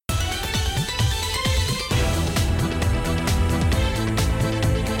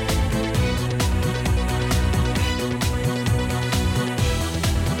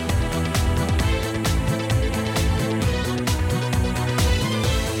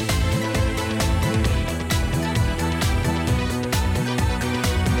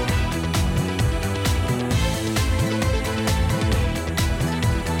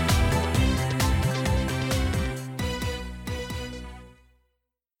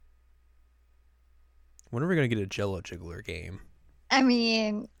When are we gonna get a Jello Jiggler game? I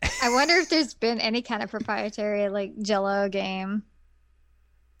mean, I wonder if there's been any kind of proprietary like Jello game.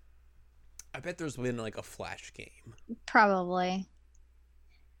 I bet there's been like a Flash game. Probably.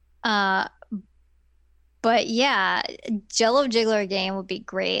 Uh, but yeah, Jello Jiggler game would be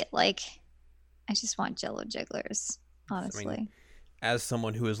great. Like, I just want Jello Jigglers, I mean, honestly. as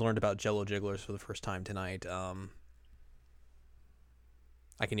someone who has learned about Jello Jigglers for the first time tonight, I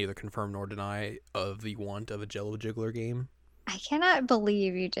can neither confirm nor deny of the want of a Jello Jiggler game. I cannot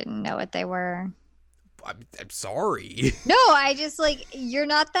believe you didn't know what they were. I'm sorry. No, I just like you're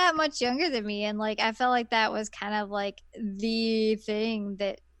not that much younger than me, and like I felt like that was kind of like the thing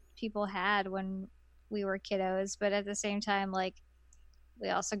that people had when we were kiddos, but at the same time, like we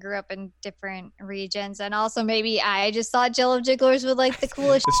also grew up in different regions, and also maybe I just thought Jello Jigglers were like the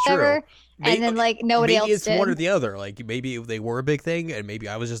coolest It's shit true. ever, and then like nobody maybe else it's did. one or the other. Like maybe they were a big thing, and maybe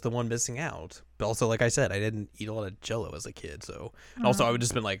I was just the one missing out. But also, like I said, I didn't eat a lot of Jello as a kid, so and also I would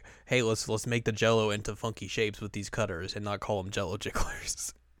just been like, hey, let's make the Jello into funky shapes with these cutters, and not call them Jello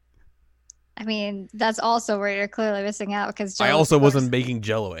Jigglers. I mean, that's also where you're clearly missing out because I also wasn't making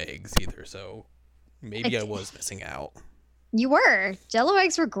Jello eggs either, so maybe I was missing out. You were. Jello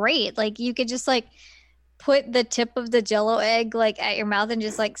eggs were great. Like you could just like put the tip of the Jello egg like at your mouth and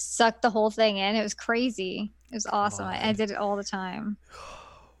just like suck the whole thing in. It was crazy. It was awesome. I did it all the time.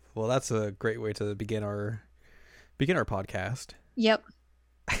 Well, that's a great way to begin our podcast. Yep.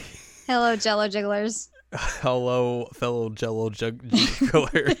 Hello, Jello Jigglers. Hello, fellow Jello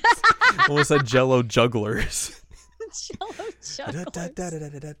jugglers. Almost said Jello jugglers. Jello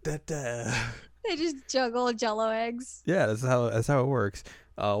jugglers. They just juggle Jello eggs. Yeah, that's how it works.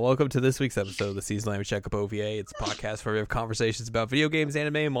 Welcome to this week's episode of the Season Language Check Up OVA. It's a podcast where we have conversations about video games,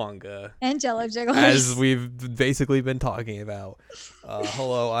 anime, and manga. And Jello Jigglers. As we've basically been talking about.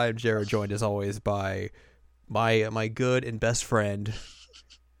 Hello, I'm Jared, joined as always by my good and best friend,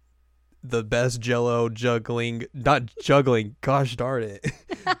 the best Jello juggling, not juggling, gosh darn it.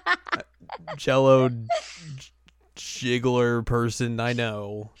 Jello jiggler person I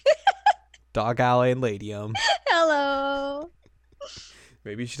know. Dog Alley and Ladium. Hello.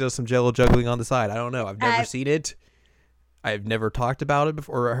 Maybe she does some Jello juggling on the side. I don't know. I've never seen it. I've never talked about it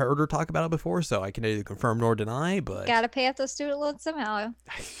before or heard her talk about it before, so I can neither confirm nor deny, but gotta pay off those student loans somehow.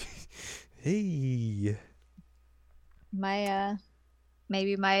 Hey.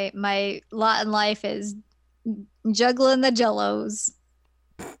 Maybe my lot in life is juggling the Jellos.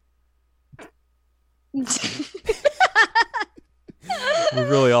 We're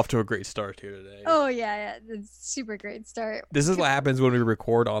really off to a great start here today. Oh yeah, it's a super great start. This is what happens when we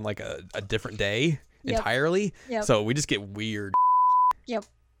record on like a different day entirely. Yep. So we just get weird. Yep.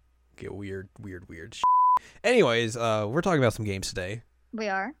 Get weird. Anyways, we're talking about some games today. We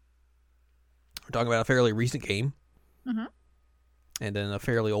are. We're talking about a fairly recent game. Mm-hmm. And then a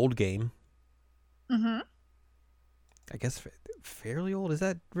fairly old game. Mm-hmm. I guess fairly old, is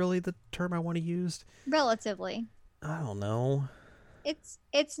that really the term I want to use? Relatively. I don't know. It's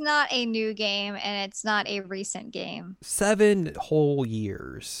not a new game and it's not a recent game. 7 whole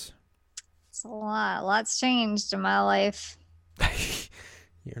years. It's a lot. A lot's changed in my life.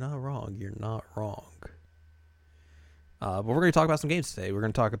 You're not wrong. But we're going to talk about some games today. We're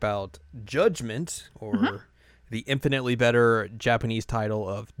going to talk about Judgment, or the infinitely better Japanese title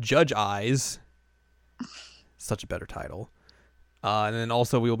of Judge Eyes. Such a better title. And then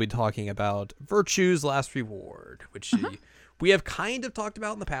also we will be talking about Virtue's Last Reward, which we have kind of talked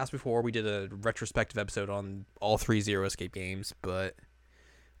about in the past before. We did a retrospective episode on all 3 Zero Escape games, but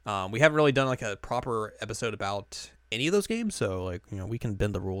we haven't really done like a proper episode about any of those games. So like, we can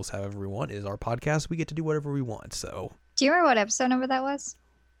bend the rules however we want. It is our podcast. We get to do whatever we want. So do you remember what episode number that was?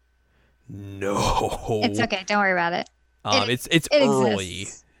 No. It's okay. Don't worry about it. It's early.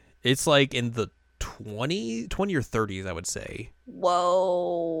 Exists. It's like in the 20 or 30s, I would say.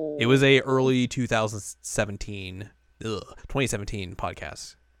 Whoa. It was a early 2017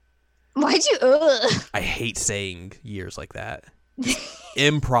 podcast. Why'd you I hate saying years like that.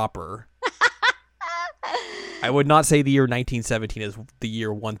 Improper. I would not say the year 1917 is the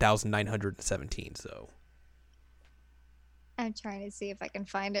year 1917, so I'm trying to see if I can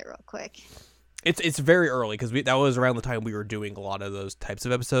find it real quick. It's very early because that was around the time we were doing a lot of those types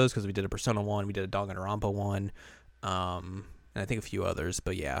of episodes, because we did a Persona 1, we did a Danganronpa 1, and I think a few others.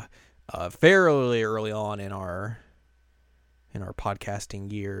 But yeah, fairly early on in our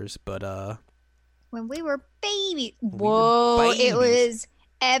podcasting years. But when we were babies. Whoa, it was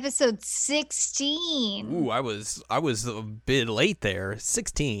episode 16. Ooh, I was a bit late there.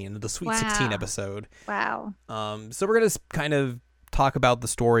 16, the Sweet 16 episode. Wow. So we're gonna kind of talk about the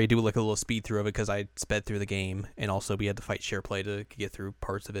story, do like a little speed through of it because I sped through the game, and also we had to fight SharePlay to get through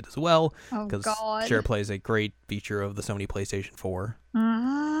parts of it as well. Oh Because God. SharePlay is a great feature of the Sony PlayStation 4.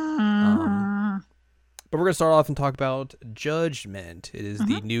 Mm. But we're gonna start off and talk about Judgment. It is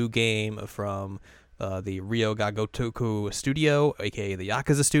the new game from the Ryo ga Gotoku studio, aka the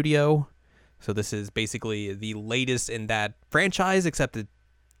Yakuza studio. So this is basically the latest in that franchise, except it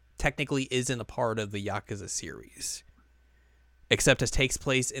technically isn't a part of the Yakuza series. Except it takes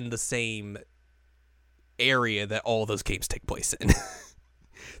place in the same area that all those games take place in.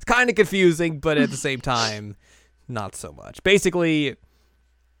 It's kind of confusing, but at the same time, not so much. Basically,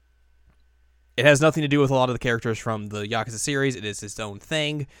 it has nothing to do with a lot of the characters from the Yakuza series. It is its own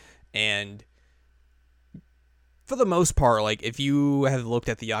thing, and for the most part, like if you have looked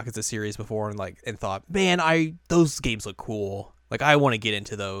at the Yakuza series before and thought, man, those games look cool. Like, I want to get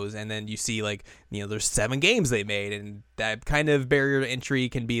into those. And then you see, like, there's 7 games they made, and that kind of barrier to entry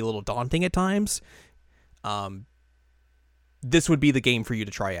can be a little daunting at times. This would be the game for you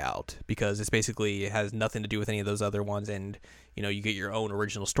to try out because it has nothing to do with any of those other ones. And, you get your own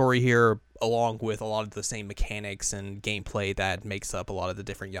original story here along with a lot of the same mechanics and gameplay that makes up a lot of the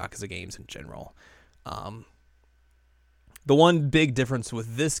different Yakuza games in general. The one big difference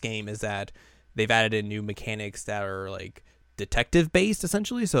with this game is that they've added in new mechanics that are, like, detective based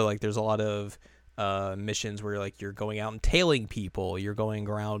essentially. So like there's a lot of missions where like you're going out and tailing people, you're going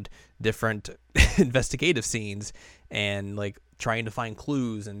around different investigative scenes and like trying to find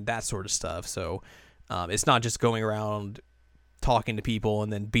clues and that sort of stuff. So it's not just going around talking to people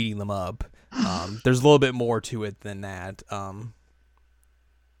and then beating them up. There's a little bit more to it than that. A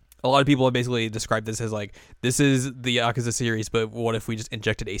lot of people have basically described this as like, this is the Yakuza series, but what if we just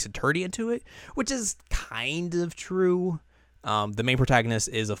injected Ace Attorney into it? Which is kind of true. The main protagonist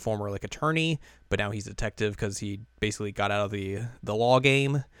is a former like attorney, but now he's a detective because he basically got out of the law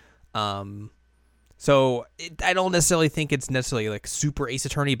game. So I don't necessarily think it's necessarily like super Ace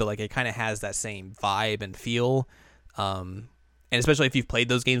Attorney, but like it kind of has that same vibe and feel. And especially if you've played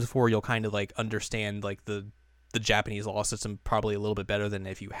those games before, you'll kind of like understand like the Japanese law system probably a little bit better than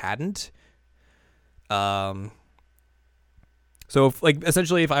if you hadn't. So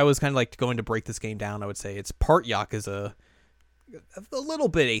essentially if I was kind of like going to break this game down, I would say it's part Yakuza, a little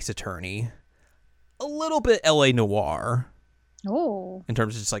bit Ace Attorney, a little bit LA Noire. Oh. In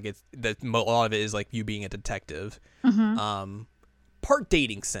terms of just like a lot of it is like you being a detective. Mm-hmm. Part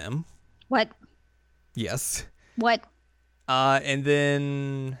dating sim. What? Yes. What? And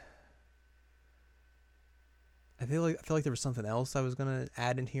then I feel like there was something else I was gonna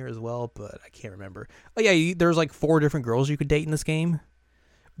add in here as well, but I can't remember. Oh yeah, there's like 4 different girls you could date in this game.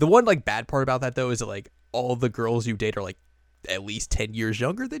 The one like bad part about that though is that like all the girls you date are like at least 10 years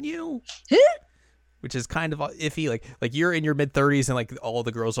younger than you. Which is kind of iffy. Like you're in your mid-30s and like all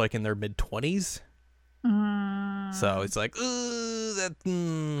the girls are like in their mid-20s. So it's like,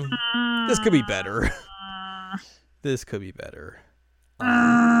 this could be better. This could be better.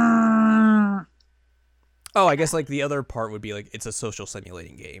 Oh, I guess like the other part would be like it's a social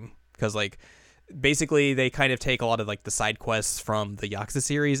simulating game because like basically they kind of take a lot of like the side quests from the Yakuza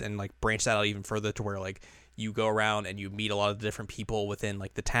series and like branch that out even further to where like you go around and you meet a lot of the different people within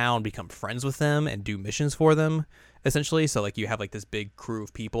like the town, become friends with them and do missions for them essentially. So like you have like this big crew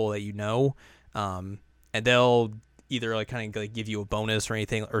of people that and they'll either like kind of like give you a bonus or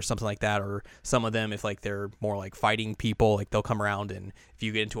anything or something like that, or some of them if like they're more like fighting people, like they'll come around and if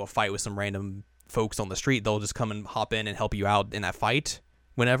you get into a fight with some random folks on the street, they'll just come and hop in and help you out in that fight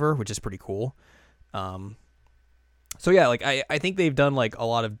whenever, which is pretty cool. So yeah, like I think they've done like a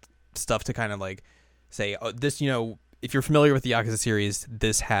lot of stuff to kind of like say this, if you're familiar with the Yakuza series,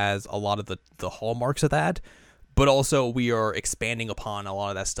 this has a lot of the hallmarks of that, but also we are expanding upon a lot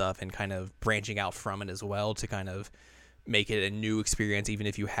of that stuff and kind of branching out from it as well to kind of make it a new experience, even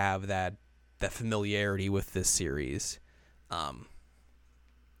if you have that familiarity with this series.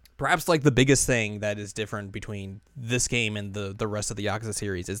 Perhaps like the biggest thing that is different between this game and the rest of the Yakuza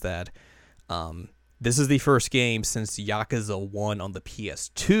series is that this is the first game since Yakuza 1 on the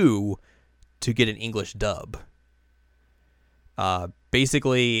PS2 to get an English dub.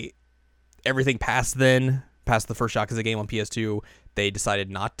 Basically, everything past the first Yakuza game on PS2, they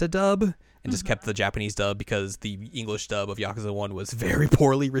decided not to dub and just kept the Japanese dub because the English dub of Yakuza 1 was very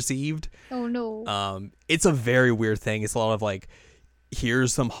poorly received. Oh no. It's a very weird thing. It's a lot of like,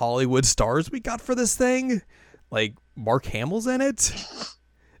 here's some Hollywood stars we got for this thing. Like Mark Hamill's in it.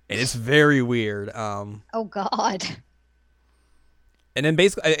 And it's very weird. Oh God. And then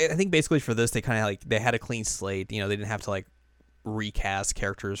basically, I think basically for this, they kind of like they had a clean slate. They didn't have to like recast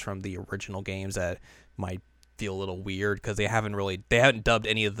characters from the original games that might feel a little weird because they haven't dubbed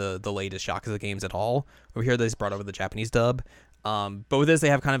any of the latest Yakuza games at all. Over here, they just brought over the Japanese dub. But with this, they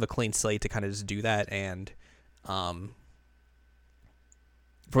have kind of a clean slate to kind of just do that. And for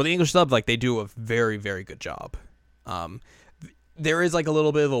the English dub, like, they do a very, very good job. There is like a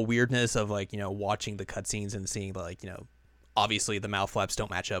little bit of a weirdness of like, watching the cutscenes and seeing like, obviously the mouth flaps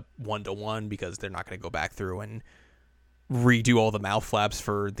don't match up 1-to-1 because they're not going to go back through and redo all the mouth flaps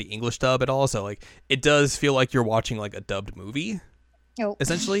for the English dub at all. So like, it does feel like you're watching like a dubbed movie,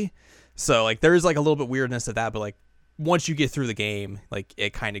 essentially. So like, there is like a little bit weirdness of that, but like once you get through the game, like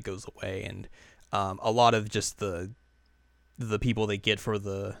it kind of goes away. And a lot of just the people they get for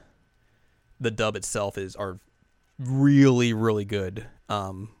the dub itself are really, really good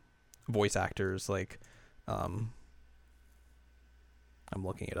voice actors. Like I'm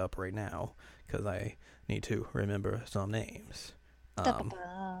looking it up right now because I need to remember some names. Like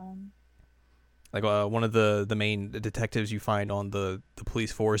one of the main detectives you find on the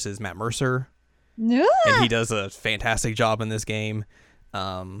police force is Matt Mercer. Yeah. And he does a fantastic job in this game.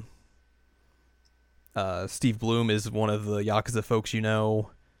 Steve Bloom is one of the Yakuza folks,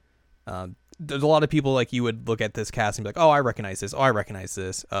 there's a lot of people like you would look at this cast and be like, oh, I recognize this. Oh, I recognize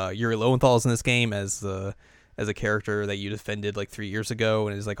this. Yuri Lowenthal's in this game as a character that you defended like 3 years ago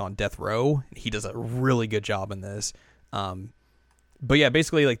and is like on death row. He does a really good job in this. But yeah,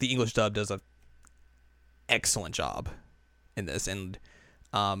 basically like the English dub does a excellent job in this. And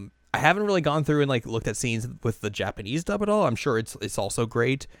I haven't really gone through and like looked at scenes with the Japanese dub at all. I'm sure it's also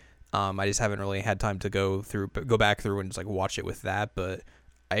great. I just haven't really had time to go back through and just like watch it with that. But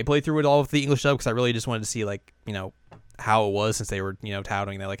I played through it all with the English dub because I really just wanted to see like, how it was since they were,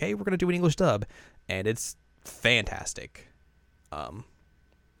 touting. They're like, hey, we're going to do an English dub. And it's fantastic. Some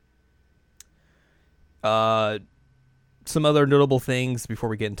other notable things before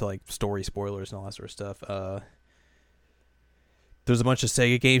we get into like story spoilers and all that sort of stuff. There's a bunch of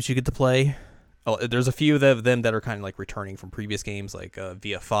Sega games you get to play. Oh, there's a few of them that are kind of like returning from previous games, like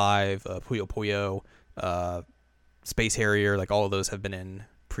VF5, Puyo Puyo, Space Harrier. Like all of those have been in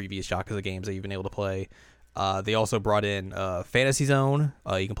previous Yakuza games that you've been able to play. They also brought in Fantasy Zone.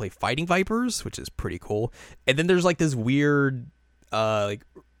 You can play Fighting Vipers, which is pretty cool. And then there's like this weird like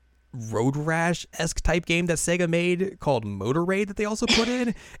Road Rash-esque type game that Sega made called Motor Raid that they also put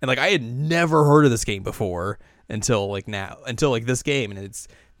in. And like I had never heard of this game before until this game, and it's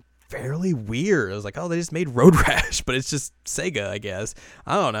fairly weird. I was like, oh, they just made Road Rash, but it's just Sega, I guess.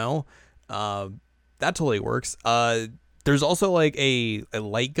 I don't know. That totally works. There's also like a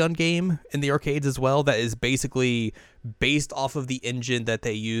light gun game in the arcades as well that is basically based off of the engine that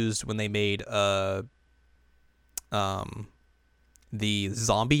they used when they made the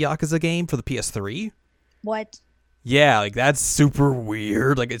Zombie Yakuza game for the PS3. What? Yeah, like that's super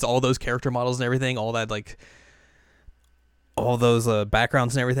weird. Like it's all those character models and everything, all that like all those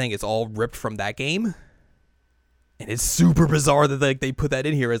backgrounds and everything. It's all ripped from that game, and it's super bizarre that like they put that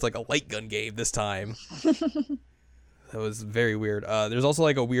in here as like a light gun game this time. That was very weird. There's also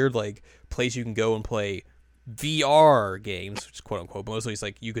like a weird like place you can go and play VR games, which is quote unquote. But mostly it's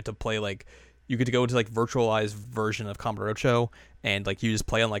like you get to play like you get to go into like virtualized version of Kamurocho, and like you just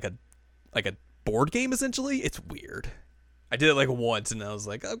play on like a board game essentially. It's weird. I did it like once and I was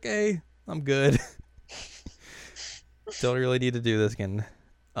like, okay, I'm good. Don't really need to do this again.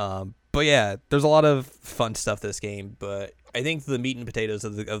 But yeah, there's a lot of fun stuff this game, but I think the meat and potatoes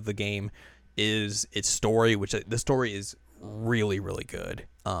of the game is its story, which the story is really, really good.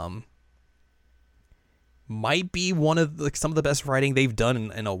 Might be one of like some of the best writing they've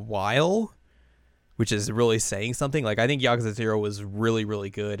done in a while, which is really saying something. Like I think Yakuza 0 was really, really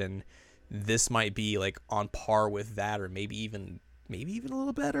good, and this might be like on par with that, or maybe even a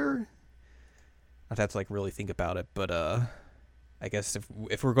little better. I'd have to like really think about it, but I guess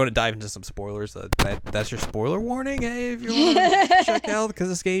if we're going to dive into some spoilers, that's your spoiler warning. Hey, if you want to check out, because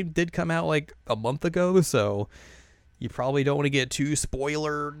this game did come out like a month ago, so you probably don't want to get too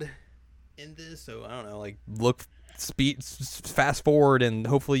spoilered in this. So I don't know, like fast forward, and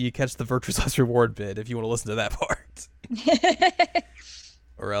hopefully you catch the Virtuous Last Reward bit if you want to listen to that part,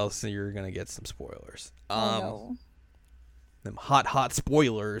 or else you're gonna get some spoilers. No. Them hot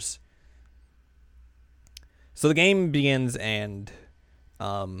spoilers. So the game begins, and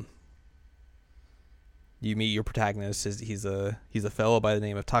you meet your protagonist. He's a fellow by the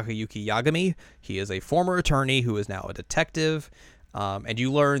name of Takayuki Yagami. He is a former attorney who is now a detective, and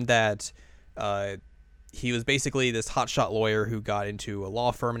you learn that he was basically this hotshot lawyer who got into a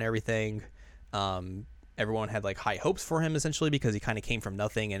law firm and everything. Everyone had like high hopes for him essentially because he kind of came from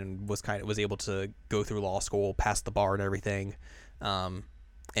nothing and was able to go through law school, pass the bar and everything. And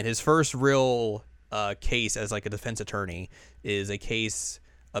his first real case as like a defense attorney is a case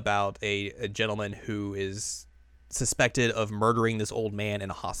about a gentleman who is suspected of murdering this old man in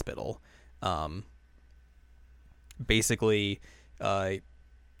a hospital. Basically,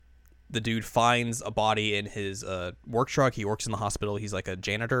 the dude finds a body in his work truck. He works in the hospital. He's like a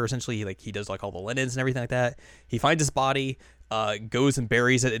janitor, essentially. He does like all the linens and everything like that. He finds his body, goes and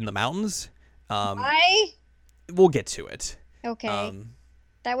buries it in the mountains. Why? We'll get to it. Okay.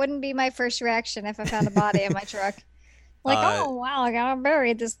 That wouldn't be my first reaction if I found a body in my truck. Like, oh, wow, I gotta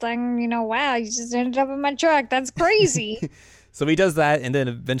bury this thing. You know, wow, you just ended up in my truck. That's crazy. So he does that, and then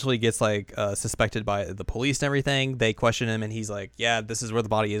eventually gets like suspected by the police and everything. They question him, and he's like, "Yeah, this is where the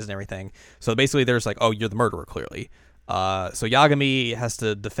body is and everything." So basically, there's like, "Oh, you're the murderer, clearly." So Yagami has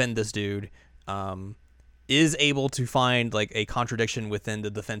to defend this dude. Is able to find like a contradiction within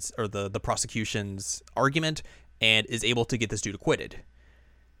the defense or the prosecution's argument, and is able to get this dude acquitted.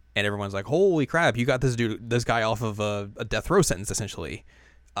 And everyone's like, "Holy crap! You got this guy off of a death row sentence, essentially."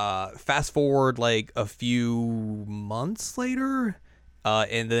 Fast forward like a few months later,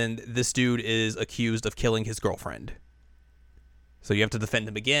 and then this dude is accused of killing his girlfriend. So you have to defend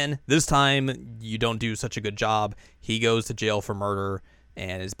him again. This time, you don't do such a good job. He goes to jail for murder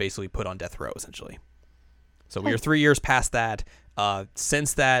and is basically put on death row, essentially. So we are 3 years past that.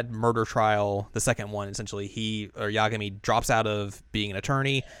 Since that murder trial, the second one, essentially, Yagami drops out of being an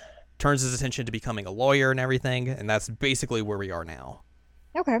attorney, turns his attention to becoming a lawyer and everything, and that's basically where we are now.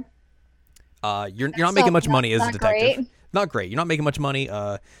 Okay. You're not making much money as a detective. Great. Not great. You're not making much money.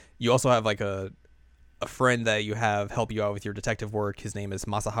 You also have like a friend that you have help you out with your detective work. His name is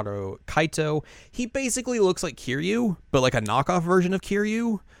Masaharu Kaito. He basically looks like Kiryu, but like a knockoff version of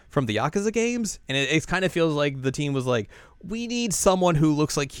Kiryu from the Yakuza games. And it kind of feels like the team was like, we need someone who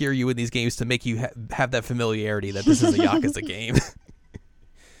looks like Kiryu in these games to make you have that familiarity that this is a Yakuza game.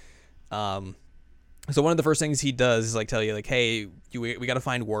 So one of the first things he does is like tell you like, hey, we got to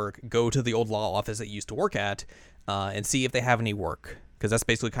find work. Go to the old law office that you used to work at, and see if they have any work. Because that's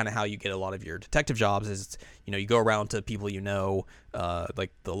basically kind of how you get a lot of your detective jobs. Is you go around to people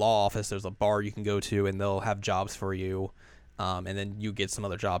like the law office. There's a bar you can go to, and they'll have jobs for you, and then you get some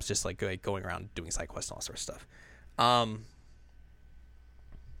other jobs just like going around doing side quests and all sorts of stuff.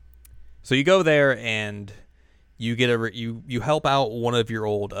 So you go there and you get you help out one of your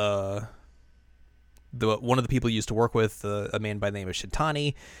old one of the people you used to work with, a man by the name of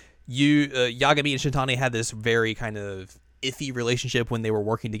Shintani. Yagami and Shintani had this very kind of iffy relationship when they were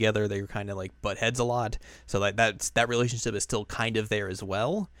working together. They were kind of like butt heads a lot. So like that relationship is still kind of there as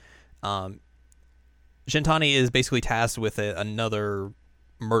well. Shintani is basically tasked with another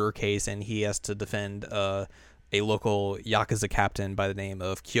murder case, and he has to defend a local Yakuza captain by the name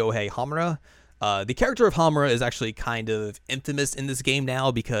of Kyohei Hamura. The character of Hamura is actually kind of infamous in this game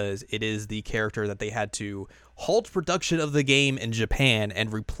now because it is the character that they had to halt production of the game in Japan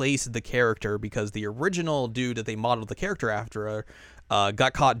and replace the character because the original dude that they modeled the character after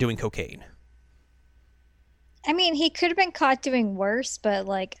got caught doing cocaine. I mean, he could have been caught doing worse, but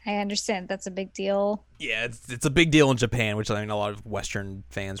like I understand that's a big deal. Yeah, it's a big deal in Japan, which I mean a lot of Western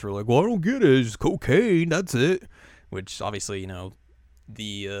fans were like, "Well, I don't get it. It's cocaine. That's it." Which obviously,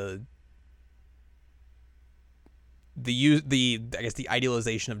 the I guess the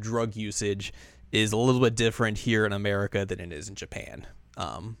idealization of drug usage is a little bit different here in America than it is in Japan.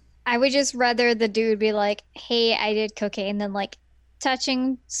 I would just rather the dude be like, "Hey, I did cocaine," than like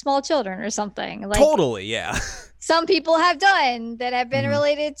touching small children or something. Like, totally, yeah. Some people have done that have been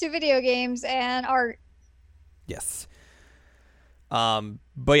related to video games and art. Yes.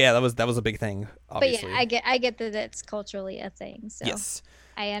 But yeah, that was a big thing, obviously. But yeah, I get that it's culturally a thing. So yes.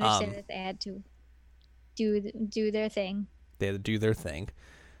 I understand that they had to do their thing. They had to do their thing.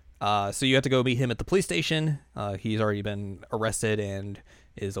 So you have to go meet him at the police station. He's already been arrested and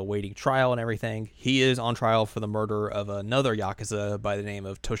is awaiting trial and everything. He is on trial for the murder of another Yakuza by the name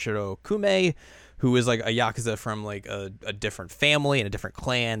of Toshiro Kume, who is like a Yakuza from like a different family and a different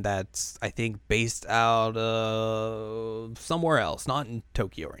clan that's, I think, based out somewhere else, not in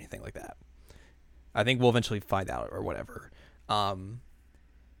Tokyo or anything like that. I think we'll eventually find out or whatever.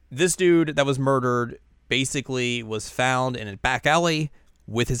 This dude that was murdered basically was found in a back alley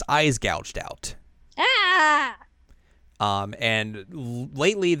with his eyes gouged out. Ah! And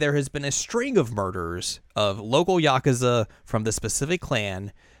lately there has been a string of murders of local Yakuza from the specific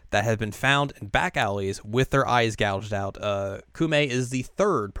clan that have been found in back alleys with their eyes gouged out. Kume is the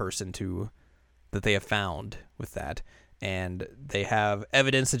third person that they have found with that. And they have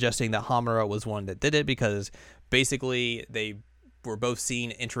evidence suggesting that Hamura was one that did it because basically they were both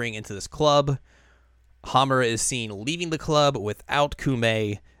seen entering into this club. Hamura is seen leaving the club without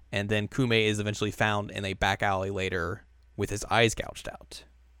Kume, and then Kume is eventually found in a back alley later with his eyes gouged out.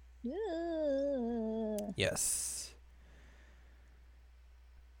 Yes.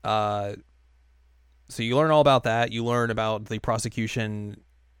 So you learn all about that. You learn about the prosecution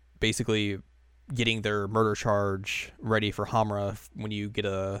basically getting their murder charge ready for Hamura when you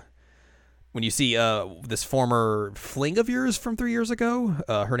see this former fling of yours from 3 years ago.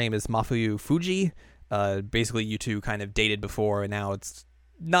 Her name is Mafuyu Fuji. Basically, you two kind of dated before, and now it's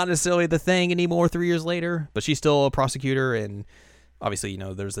not necessarily the thing anymore 3 years later, but she's still a prosecutor, and obviously,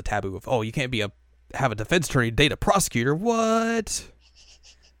 there's the taboo of, you can't have a defense attorney date a prosecutor. What?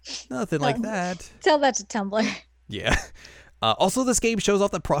 Nothing like that. Tell that to Tumblr. Yeah. Also, this game shows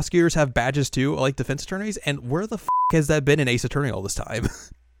off that prosecutors have badges too, like defense attorneys, and where the has that been in Ace Attorney all this time?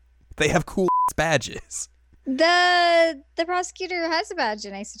 They have cool badges. The prosecutor has a badge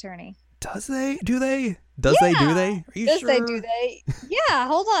in Ace Attorney. Does they? Do they? Does they? Do they? Are you sure? Does they? Do they? Yeah,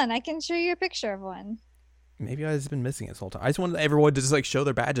 hold on. I can show you a picture of one. Maybe I've just been missing it this whole time. I just wanted everyone to just show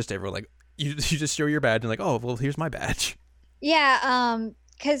their badges to everyone. You just show your badge and oh, well, here's my badge. Yeah,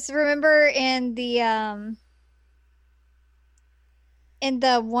 because remember in the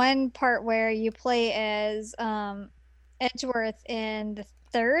one part where you play as Edgeworth in the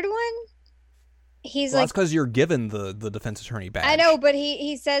third one, he's that's because you're given the defense attorney badge. I know, but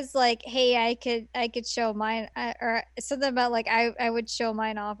he says hey, I could show mine, or something about I would show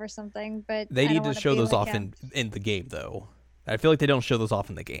mine off or something. But they need to show those off in the game, though. I feel like they don't show those off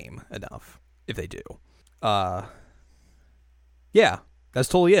in the game enough. If they do, yeah, that's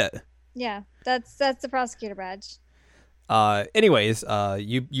totally it. Yeah, that's the prosecutor badge. Anyways,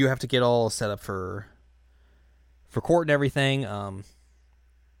 you have to get all set up for court and everything.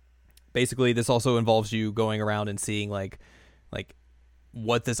 Basically, this also involves you going around and seeing like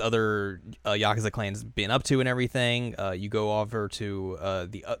what this other Yakuza clan's been up to and everything. You go over to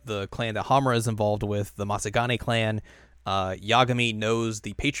the clan that Hamura is involved with, the Matsugane clan. Yagami knows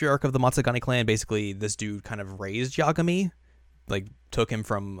the patriarch of the Matsugane clan. Basically, this dude kind of raised Yagami, took him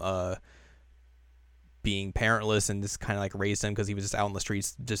from being parentless and just kind of raised him because he was just out in the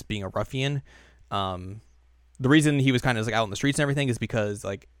streets just being a ruffian. The reason he was kind of out in the streets and everything is because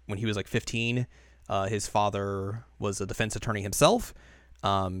when he was 15, his father was a defense attorney himself.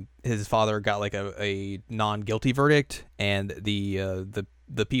 His father got a non-guilty verdict, and the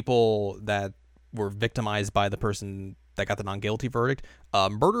people that were victimized by the person that got the non-guilty verdict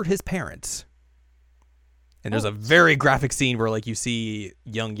murdered his parents. And there's a very graphic scene where you see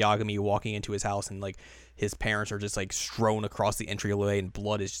young Yagami walking into his house and his parents are just strewn across the entryway and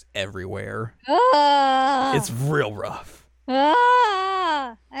blood is just everywhere. It's real rough.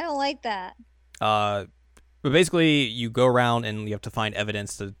 I don't like that. But basically you go around and you have to find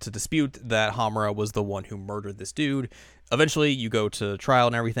evidence to dispute that Hamura was the one who murdered this dude. Eventually you go to trial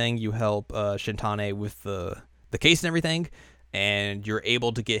and everything. You help Shintane with the case and everything, and you're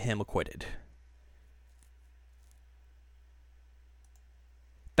able to get him acquitted.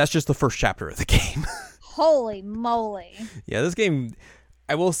 That's just the first chapter of the game. Holy moly. Yeah, this game,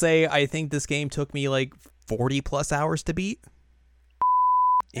 I will say, I think this game took me 40 plus hours to beat.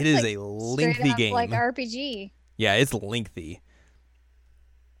 It is a lengthy game. RPG. Yeah, it's lengthy.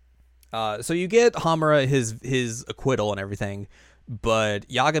 So you get Hamura his acquittal and everything, but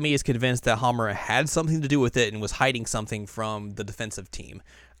Yagami is convinced that Hamura had something to do with it and was hiding something from the defensive team.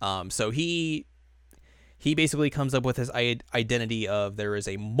 So he basically comes up with his identity of there is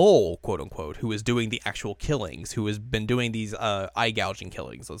a mole, quote unquote, who is doing the actual killings, who has been doing these eye gouging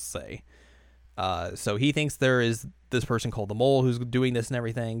killings, let's say. So he thinks there is this person called the mole who's doing this and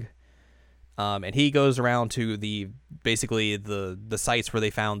everything. And he goes around to the sites where they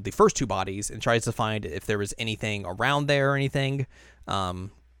found the first two bodies and tries to find if there was anything around there or anything,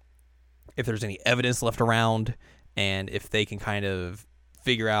 if there's any evidence left around, and if they can kind of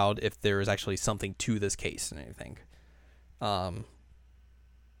figure out if there is actually something to this case and anything.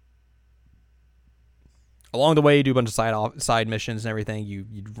 Along the way, you do a bunch of side missions and everything. You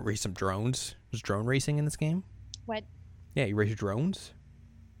race some drones. There's drone racing in this game. What? Yeah, you race drones.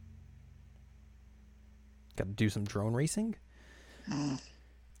 Got to do some drone racing. You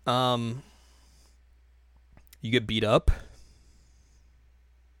get beat up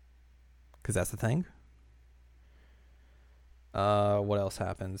because that's the thing. What else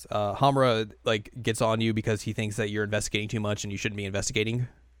happens? Hamura gets on you because he thinks that you're investigating too much and you shouldn't be investigating.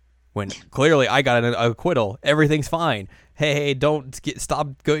 When clearly I got an acquittal, everything fine. Hey, stop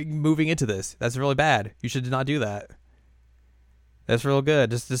moving into this. That's really bad. You should not do that. That's real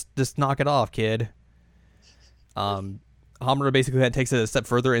good. Just knock it off, kid. Hamura basically then takes it a step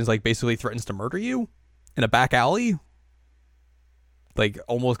further and is basically threatens to murder you in a back alley. like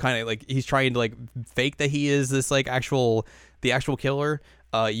almost kind of like he's trying to like fake that he is this like the actual killer.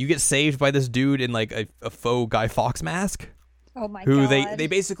 You get saved by this dude in like a faux Guy Fawkes mask. Oh my who god. they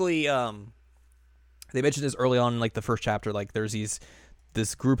basically they mentioned this early on in like the first chapter. Like there's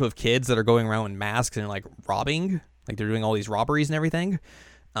this group of kids that are going around in masks and like robbing, like they're doing all these robberies and everything.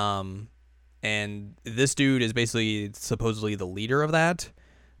 And this dude is basically supposedly the leader of that.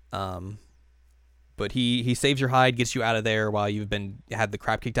 But he saves your hide, gets you out of there while you've had the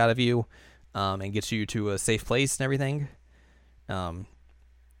crap kicked out of you, and gets you to a safe place and everything. So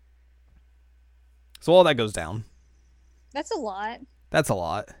all that goes down. That's a lot. That's a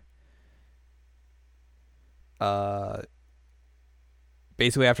lot.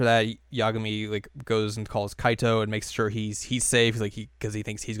 Basically after that, Yagami like goes and calls Kaito and makes sure he's safe, like because he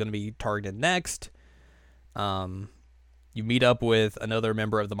thinks he's going to be targeted next. You meet up with another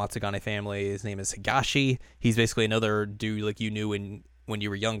member of the Matsugane family. His name is Higashi. He's basically another dude like you knew when you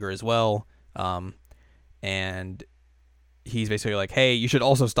were younger as well. And he's basically like, hey, you should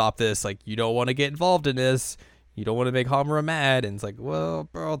also stop this. Like, you don't want to get involved in this. You don't want to make Hamura mad. And it's like, well,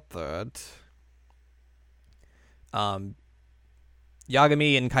 about that.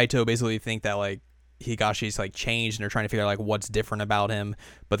 Yagami and Kaito basically think that like Higashi's like changed and they're trying to figure out like what's different about him,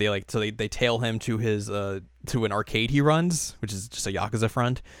 but they tail him to his to an arcade he runs, which is just a Yakuza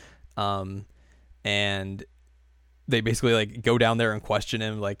front. And they basically like go down there and question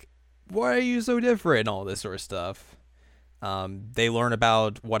him like, why are you so different and all this sort of stuff. They learn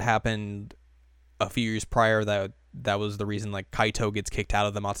about what happened a few years prior that was the reason like Kaito gets kicked out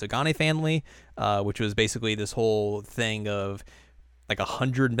of the Matsugane family, which was basically this whole thing of like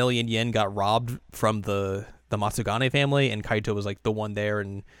 100 million yen got robbed from the Matsugane family, and Kaito was like the one there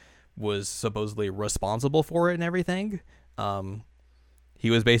and was supposedly responsible for it and everything. He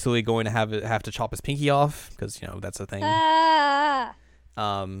was basically going to have to chop his pinky off because that's a thing.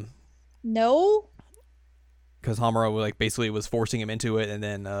 No. Because Hamura like basically was forcing him into it, and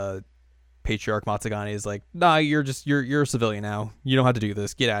then Patriarch Matsugane is like, nah, you're a civilian now. You don't have to do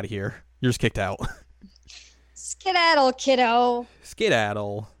this. Get out of here. You're just kicked out. Skedaddle, kiddo.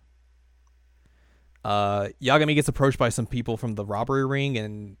 Skedaddle. Yagami gets approached by some people from the robbery ring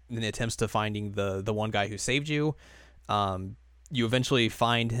and in attempts to finding the one guy who saved you. You eventually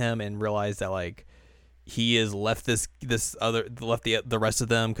find him and realize that like he has left the rest of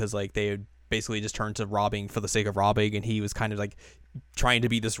them because like they had basically just turned to robbing for the sake of robbing, and he was kind of like trying to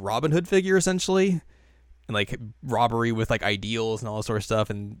be this Robin Hood figure essentially, and like robbery with like ideals and all this sort of stuff.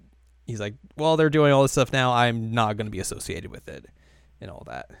 And he's like, well, they're doing all this stuff now, I'm not going to be associated with it and all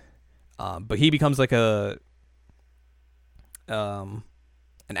that. But he becomes like an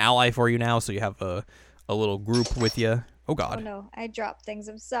ally for you now, so you have a little group with you. Oh god. Oh no, I dropped things.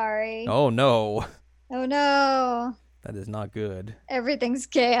 I'm sorry. Oh no. Oh no. That is not good. Everything's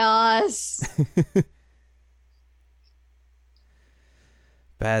chaos.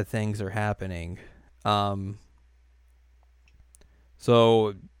 Bad things are happening.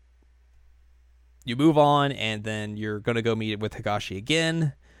 So you move on, and then you're gonna go meet with Higashi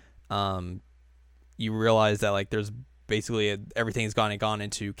again. You realize that like there's basically everything's gone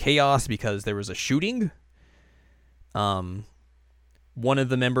into chaos because there was a shooting. One of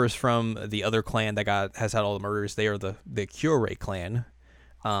the members from the other clan that has had all the murders, they are the Kyorei clan.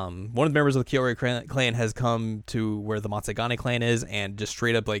 One of the members of the Kyorei clan has come to where the Matsugane clan is and just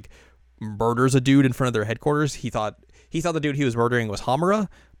straight up like murders a dude in front of their headquarters. He thought the dude he was murdering was Hamura,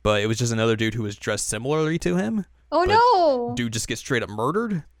 but it was just another dude who was dressed similarly to him. Oh no! Dude just gets straight up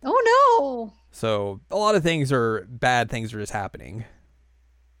murdered. Oh no! So a lot of bad things are just happening.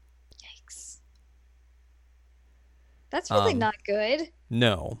 Yikes. That's really not good.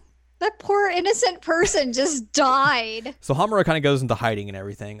 No. That poor innocent person just died. So Hamura kind of goes into hiding and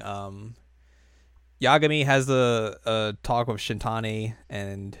everything. Yagami has a talk with Shintani,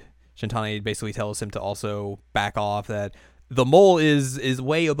 and Shintani basically tells him to also back off, that the mole is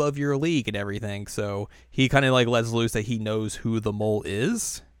way above your league and everything. So he kind of like lets loose that he knows who the mole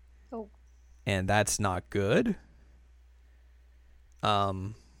is. Oh. And that's not good.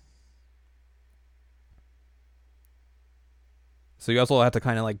 So you also have to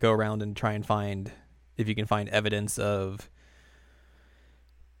kind of like go around and try and find if you can find evidence of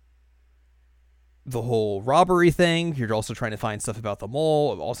the whole robbery thing. You're also trying to find stuff about the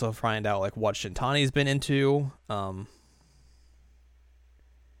mole. Also find out like what Shintani's been into.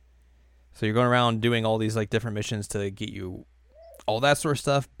 So you're going around doing all these like different missions to get you all that sort of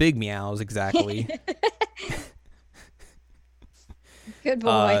stuff. Big meows, exactly. Good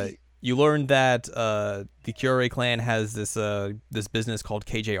boy. You learn that the Kyorei clan has this business called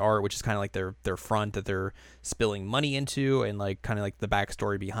KJ Art, which is kind of like their front that they're spilling money into, and like kind of like the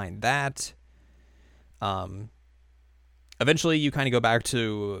backstory behind that. Eventually, you kind of go back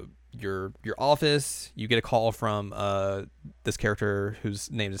to your office. You get a call from this character whose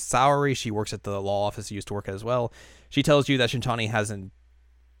name is Saori. She works at the law office you used to work at as well. She tells you that Shintani hasn't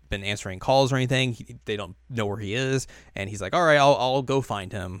been answering calls or anything. They don't know where he is, and he's like, all right, I'll go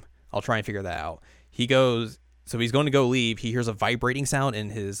find him. I'll try and figure that out. He's going to go leave. He hears a vibrating sound in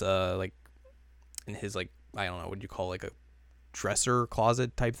his I don't know, what do you call, like a dresser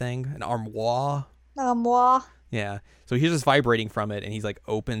closet type thing, an armoire. Yeah. So he hears this vibrating from it, and he's like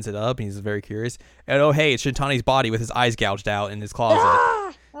opens it up, and he's very curious. And oh hey, it's Shintani's body with his eyes gouged out in his closet.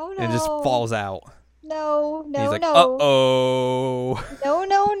 Oh no! And it just falls out. No, and he's like, uh-oh.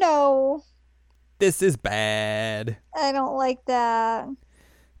 No. This is bad. I don't like that.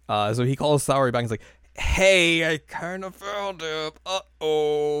 So he calls Saori back and he's like, hey, I kind of found him.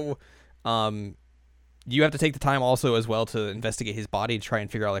 Uh-oh. You have to take the time also as well to investigate his body to try and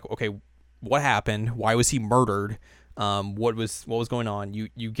figure out, like, okay, what happened? Why was he murdered? What was going on?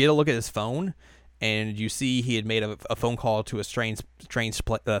 You get a look at his phone, and you see he had made a phone call to a strange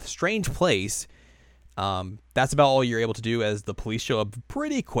place. That's about all you're able to do as the police show up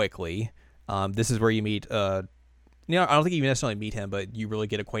pretty quickly. This is where you meet... I don't think you necessarily meet him, but you really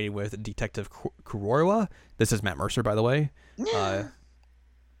get acquainted with Detective Kuroiwa. This is Matt Mercer, by the way.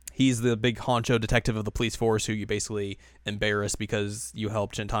 He's the big honcho detective of the police force who you basically embarrass because you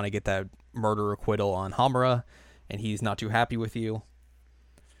helped Shintani get that murder acquittal on Hamura, and he's not too happy with you.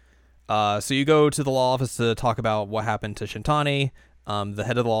 So you go to the law office to talk about what happened to Shintani. The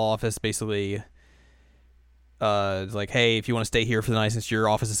head of the law office basically is like, hey, if you want to stay here for the night since your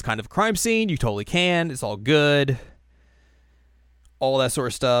office is kind of a crime scene, you totally can. It's all good. All that sort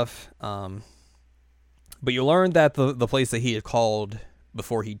of stuff. But you learn that the place that he had called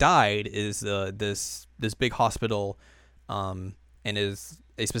before he died is this big hospital, and is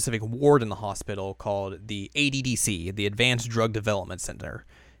a specific ward in the hospital called the ADDC, the Advanced Drug Development Center.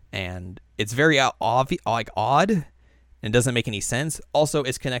 And it's very odd, and it doesn't make any sense. Also,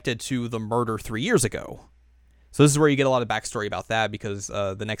 it's connected to the murder 3 years ago. So this is where you get a lot of backstory about that, because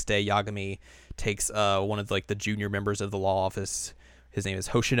the next day Yagami takes one of like the junior members of the law office. His name is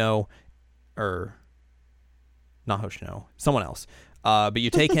Hoshino, or not Hoshino, someone else. But you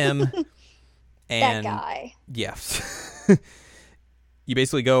take him, and that guy. Yes, you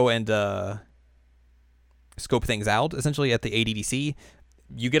basically go and scope things out essentially at the ADDC.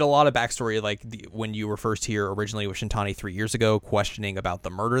 You get a lot of backstory, like when you were first here originally with Shintani 3 years ago, questioning about the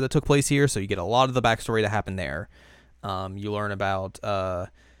murder that took place here. So you get a lot of the backstory that happened there. You learn about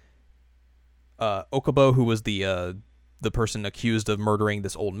Okubo, who was the person accused of murdering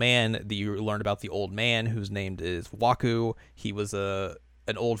this old man. You learn about the old man whose name is Waku. He was an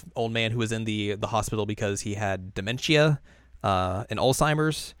old man who was in the hospital because he had dementia and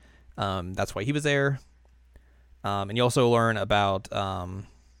Alzheimer's. That's why he was there. And you also learn about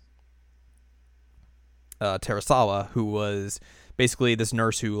Terasawa, who was basically this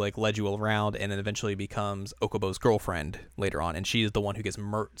nurse who like led you around and then eventually becomes Okubo's girlfriend later on. And she is the one who gets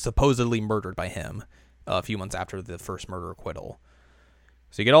supposedly murdered by him a few months after the first murder acquittal.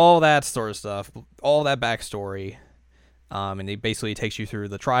 So you get all that sort of stuff, all that backstory. And it basically takes you through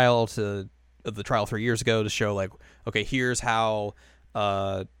the trial 3 years ago to show like, okay, here's how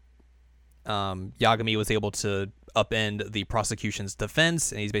Yagami was able to upend the prosecution's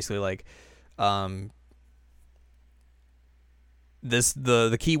defense, and he's basically like,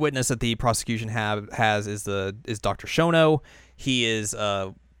 the key witness that the prosecution has is Dr. Shono. He is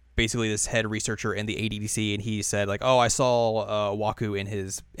basically this head researcher in the ADDC, and he said like, oh, I saw Waku in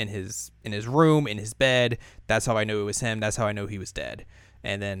his room, in his bed. That's how I knew it was him. That's how I know he was dead.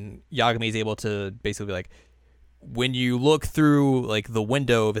 And then Yagami is able to basically be like, when you look through like the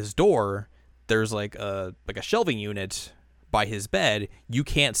window of his door, there's like a shelving unit by his bed. You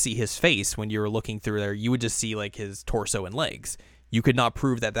can't see his face when you're looking through there. You would just see like his torso and legs. You could not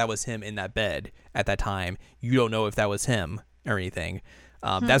prove that was him in that bed at that time. You don't know if that was him or anything.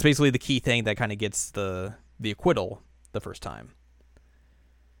 That's basically the key thing that kind of gets the acquittal the first time.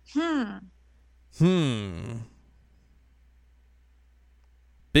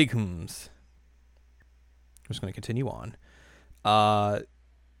 Big hms. I'm just going to continue on.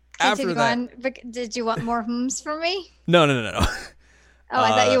 After that, did you want more hms from me? No. Oh,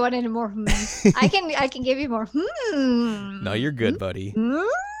 I thought you wanted more hms. I can give you more No, you're good, buddy.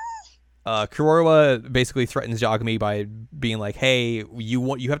 Kuroiwa basically threatens Yagami by being like, "Hey,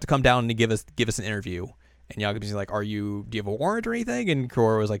 you have to come down and give us an interview." And Yagami's like, do you have a warrant or anything? And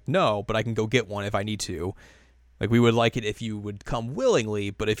Korra was like, no, but I can go get one if I need to. Like, we would like it if you would come willingly,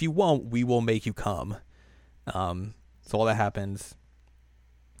 but if you won't, we will make you come. So all that happens.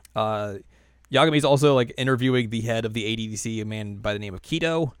 Yagami's also like interviewing the head of the ADDC, a man by the name of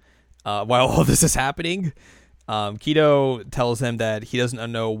Kido, while all this is happening. Kido tells him that he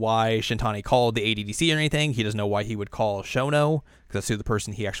doesn't know why Shintani called the ADDC or anything. He doesn't know why he would call Shono, because that's who the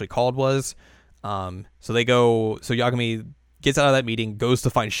person he actually called was. So Yagami gets out of that meeting, goes to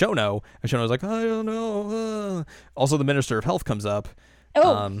find Shono, and Shono's like, I don't know. Also, the Minister of Health comes up.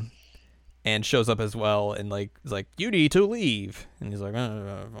 And shows up as well, and like is like, you need to leave, and he's like,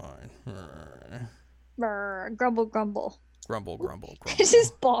 fine. Grumble, grumble. Grumble, grumble, grumble. I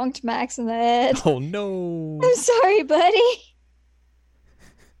just bonked Max in the head. Oh no! I'm sorry, buddy.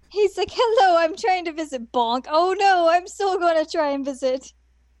 He's like, hello, I'm trying to visit. Bonk. Oh no, I'm still going to try and visit.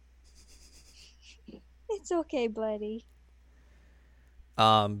 It's okay, buddy.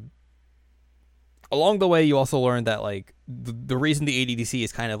 Along the way, you also learned that like the reason the ADDC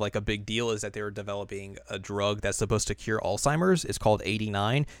is kind of like a big deal is that they were developing a drug that's supposed to cure Alzheimer's. It's called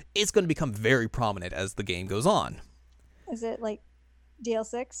 89. It's going to become very prominent as the game goes on. Is it like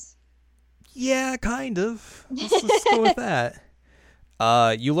DL6? Yeah, kind of. Let's go with that.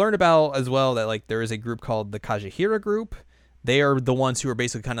 You learn about as well that like there is a group called the Kajihira group. They are the ones who are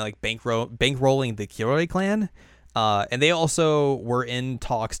basically kind of like bankrolling the Kyorei clan. And they also were in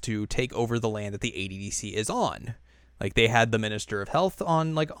talks to take over the land that the ADDC is on. Like they had the Minister of Health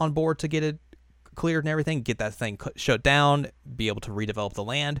on board to get it cleared and everything, get that thing shut down, be able to redevelop the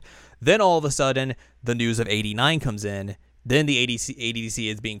land. Then all of a sudden, the news of 89 comes in. Then the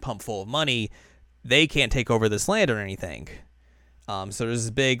ADDC is being pumped full of money. They can't take over this land or anything. So there's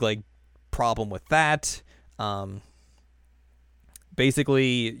this big like problem with that.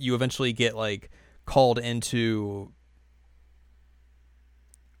 Basically, you eventually get like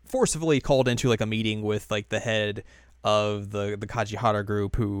forcibly called into like a meeting with like the head of the Kajihara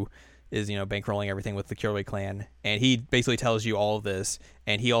group, who is, you know, bankrolling everything with the Kyorei clan, and he basically tells you all of this,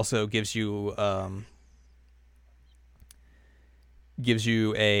 and he also gives you a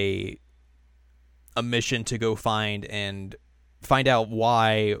mission to go find out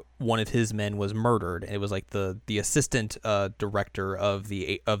why one of his men was murdered. And it was like the assistant director of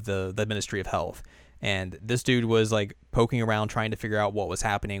the Ministry of Health. And this dude was like poking around trying to figure out what was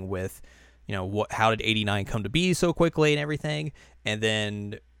happening with, you know, how did 89 come to be so quickly and everything. And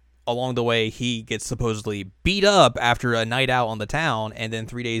then along the way, he gets supposedly beat up after a night out on the town. And then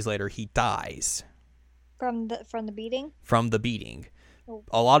 3 days later, he dies. From the beating? From the beating. Oh.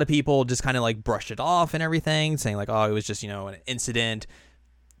 A lot of people just kind of like brush it off and everything, saying like, oh, it was just, you know, an incident.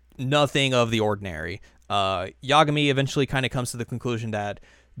 Nothing of the ordinary. Yagami eventually kind of comes to the conclusion that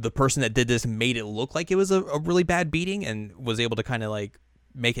the person that did this made it look like it was a really bad beating, and was able to kind of like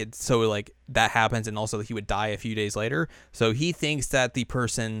make it so like that happens, and also that he would die a few days later. So he thinks that the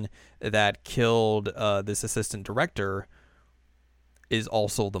person that killed this assistant director is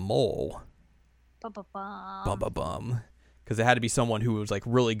also the mole. Bum. Because it had to be someone who was like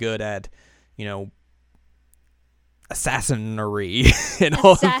really good at, you know, assassinry and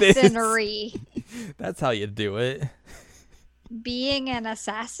all this. That's how you do it. Being an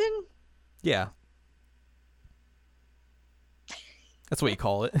assassin? Yeah. That's what you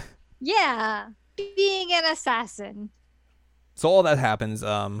call it. Yeah. Being an assassin. So all that happens,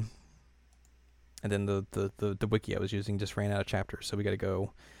 and then the wiki I was using just ran out of chapters, so we gotta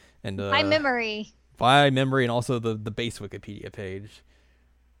go and by memory. By memory, and also the base Wikipedia page.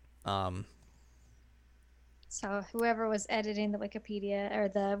 So whoever was editing the Wikipedia or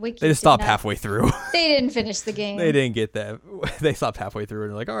the wiki, they just stopped halfway through. They didn't finish the game. They didn't get that. They stopped halfway through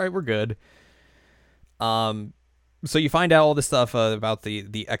and they're like, all right, we're good. So you find out all this stuff about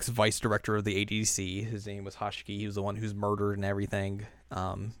the ex-vice director of the ADC. His name was Hashiki. He was the one who's murdered and everything.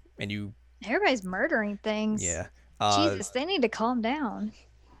 And you... Everybody's murdering things. Yeah. Jesus, they need to calm down.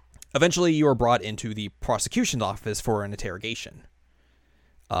 Eventually, you are brought into the prosecution's office for an interrogation.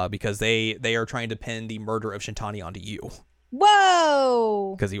 Because they are trying to pin the murder of Shintani onto you.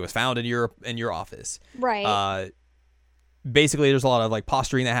 Whoa! Because he was found in your office. Right. Basically, there's a lot of like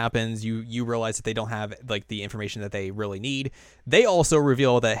posturing that happens. You realize that they don't have like the information that they really need. They also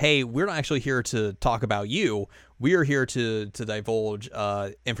reveal that, hey, we're not actually here to talk about you. We are here to divulge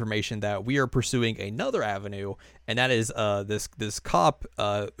information that we are pursuing another avenue, and that is this cop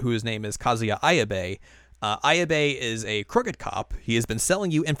whose name is Kazuya Ayabe. Ayabe is a crooked cop. He has been selling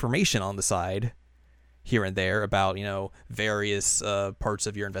you information on the side here and there about, you know, various parts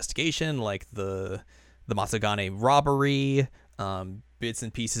of your investigation, like the Matsugane robbery, bits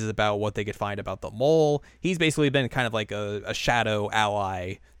and pieces about what they could find about the mole. He's basically been kind of like a shadow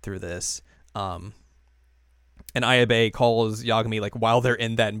ally through this. And Ayabe calls Yagami like while they're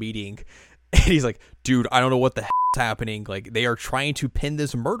in that meeting, and he's like, dude, I don't know what the hell's happening. Like, they are trying to pin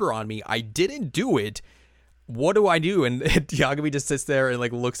this murder on me. I didn't do it. What do I do? And Yagami just sits there and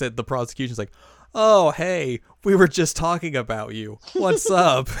like looks at the prosecution's like, oh, hey, we were just talking about you. What's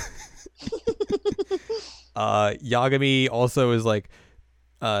up? Yagami also is like,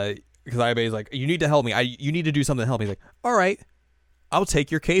 because Ayabe is like, you need to help me. You need to do something to help me. He's like, all right, I'll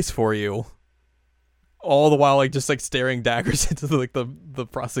take your case for you. All the while, like, just like staring daggers into the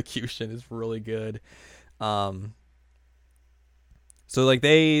prosecution is really good. So like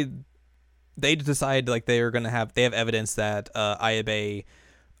they decide like they have evidence that Ayabe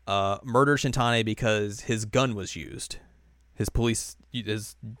murdered Shintane because his gun was used, his police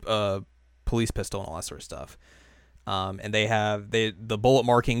pistol and all that sort of stuff. And they have the bullet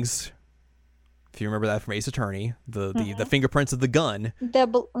markings. If you remember that from Ace Attorney, the fingerprints of the gun.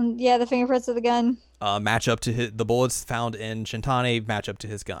 The fingerprints of the gun match up to the bullets found in Shintane match up to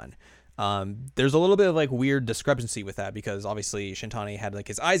his gun. There's a little bit of like weird discrepancy with that because obviously Shintane had like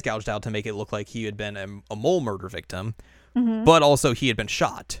his eyes gouged out to make it look like he had been a mole murder victim, but also he had been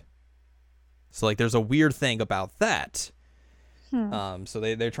shot. So like there's a weird thing about that. So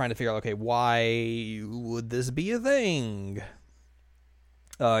they're trying to figure out, okay, why would this be a thing?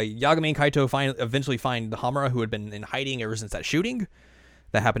 Yagami and Kaito eventually find Hamura, who had been in hiding ever since that shooting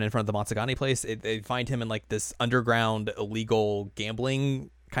that happened in front of the Matsugane place. They find him in like this underground illegal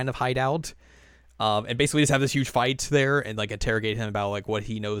gambling kind of hideout, and basically just have this huge fight there and like interrogate him about like what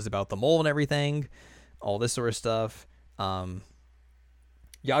he knows about the mole and everything, all this sort of stuff. Yagami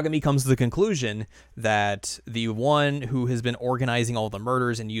comes to the conclusion that the one who has been organizing all the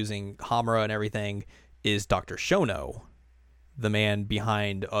murders and using Hamura and everything is Dr. Shono, the man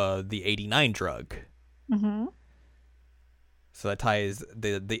behind the 89 drug. So that ties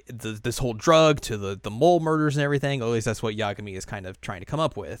this whole drug to the mole murders and everything. Or at least that's what Yagami is kind of trying to come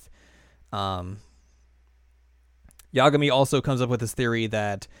up with. Yagami also comes up with this theory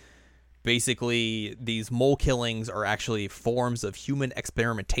that basically these mole killings are actually forms of human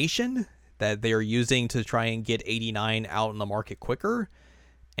experimentation that they are using to try and get 89 out in the market quicker,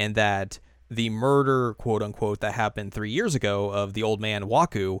 and that the murder, quote unquote, that happened 3 years ago of the old man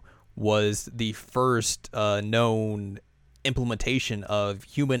Waku was the first known implementation of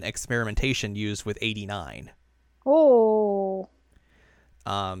human experimentation used with 89. Oh.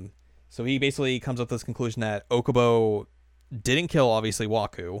 So he basically comes up with this conclusion that Okubo didn't kill, obviously,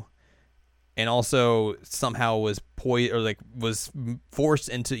 Waku, and also somehow was forced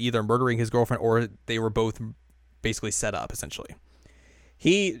into either murdering his girlfriend or they were both basically set up, essentially.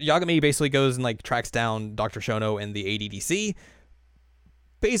 Yagami basically goes and like tracks down Dr. Shono in the ADDC,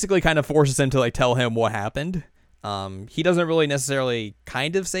 basically kind of forces him to like tell him what happened. He doesn't really necessarily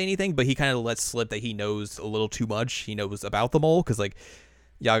kind of say anything, but he kind of lets slip that he knows a little too much. He knows about the mole because like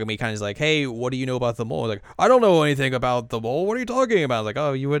Yagami kind of is like, hey, what do you know about the mole? Like, I don't know anything about the mole. What are you talking about? Like,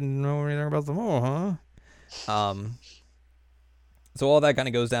 oh, you wouldn't know anything about the mole, huh? So all that kind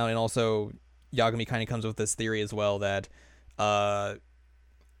of goes down, and also Yagami kind of comes with this theory as well that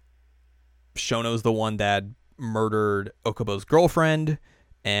Shono's the one that murdered Okubo's girlfriend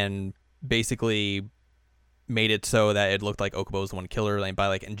and basically made it so that it looked like Okubo was the one to kill her, like, by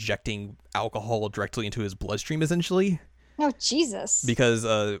like injecting alcohol directly into his bloodstream, essentially. Oh, Jesus. Because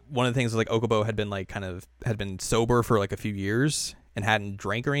one of the things was like Okubo had been sober for like a few years and hadn't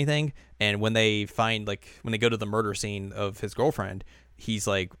drank or anything, and when they go to the murder scene of his girlfriend, he's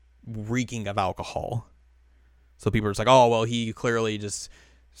like reeking of alcohol. So people are just like, oh well, he clearly just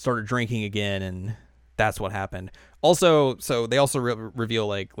started drinking again, and that's what happened. Also, so they also reveal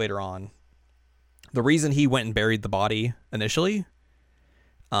like later on the reason he went and buried the body initially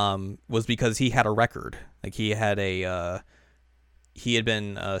was because he had a record. Like he had he had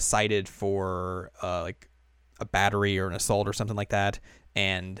been cited for like a battery or an assault or something like that,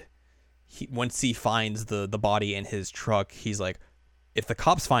 and once he finds the body in his truck, he's like, if the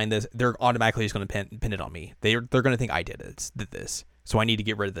cops find this, they're automatically just going to pin it on me. They're going to think I did this, so I need to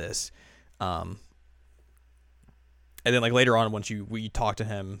get rid of this. And then like later on, once we talk to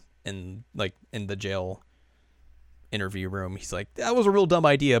him in the jail interview room, he's like, that was a real dumb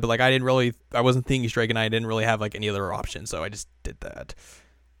idea, but like I wasn't thinking straight, and I didn't really have like any other option, so I just did that.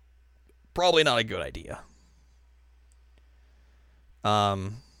 Probably not a good idea.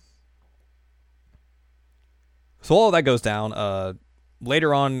 So all of that goes down.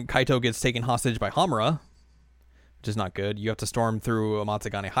 Later on, Kaito gets taken hostage by Hamura, which is not good. You have to storm through a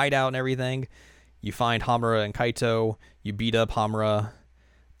Matsugane hideout and everything. You find Hamura and Kaito. You beat up Hamura.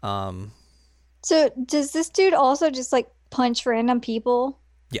 So does this dude also just like punch random people?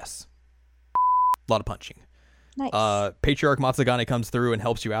 Yes, a lot of punching. Nice. Patriarch Matsugane comes through and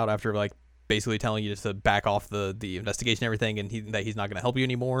helps you out after like basically telling you just to back off the investigation and everything, and that he's not going to help you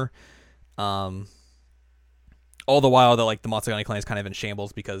anymore. All the while that like the Matsugane clan is kind of in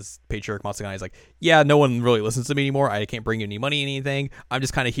shambles because Patriarch Matsugane is like, yeah, no one really listens to me anymore. I can't bring you any money, anything. I'm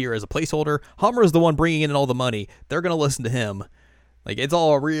just kind of here as a placeholder. Hamura is the one bringing in all the money. They're going to listen to him. Like, it's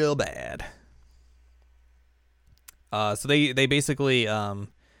all real bad. So they basically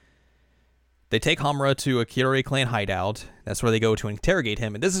they take Hamura to a Kyorei clan hideout. That's where they go to interrogate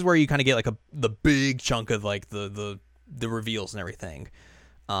him, and this is where you kind of get like the big chunk of like the reveals and everything.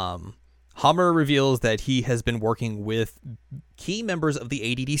 Hamura reveals that he has been working with key members of the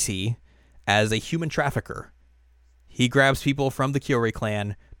ADDC as a human trafficker. He grabs people from the Kyorei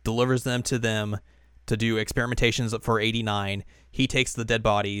clan, delivers them to do experimentations for 89. He takes the dead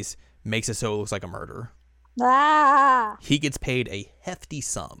bodies, makes it so it looks like a murder. Ah. He gets paid a hefty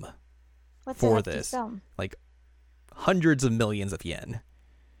sum What's for a hefty this. sum? Like hundreds of millions of yen.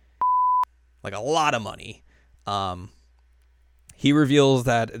 Like a lot of money. He reveals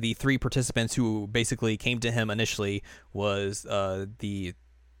that the 3 participants who basically came to him initially was the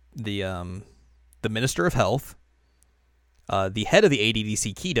Minister of Health, the head of the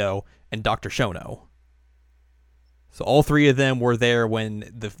ADDC Kido, and Dr. Shono. So all 3 of them were there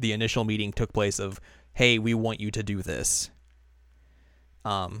when the initial meeting took place of, hey, we want you to do this.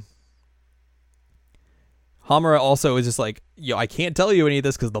 Hamura also is just like, yo, I can't tell you any of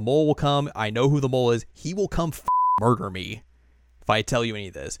this because the mole will come. I know who the mole is. He will come murder me if I tell you any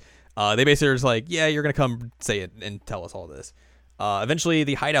of this. They basically are just like, yeah, you're going to come say it and tell us all this. Eventually,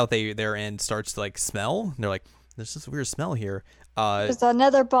 the hideout they're in starts to like smell. And they're like, there's this weird smell here. There's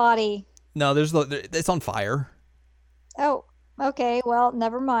another body. No, it's on fire. Oh, okay. Well,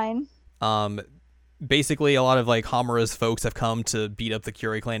 never mind. Basically, a lot of like Hamura's folks have come to beat up the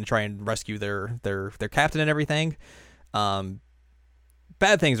Kyorei clan and try and rescue their captain and everything.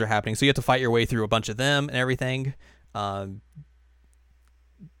 Bad things are happening, so you have to fight your way through a bunch of them and everything.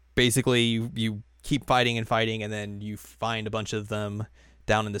 Basically, you keep fighting and fighting, and then you find a bunch of them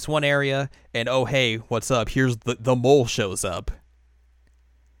down in this one area. And oh, hey, what's up? Here's the mole shows up,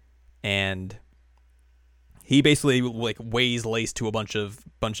 and he basically like weighs lace to a bunch of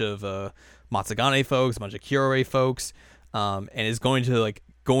Matsugane folks, a bunch of Kyorei folks, and is going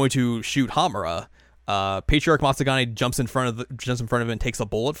to shoot Hamura. Patriarch Matsugane jumps in front of him and takes a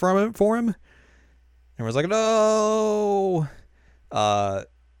bullet for him. And was like, no.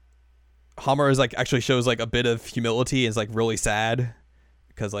 Hamura is like actually shows like a bit of humility and is like really sad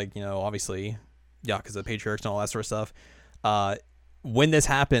because like, you know, obviously, yeah, because of the patriarchs and all that sort of stuff. When this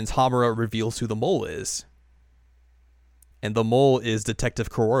happens, Hamura reveals who the mole is. And the mole is Detective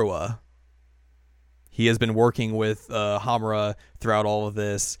Kuroa. He has been working with Hamura throughout all of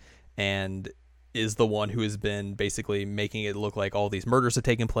this and is the one who has been basically making it look like all these murders have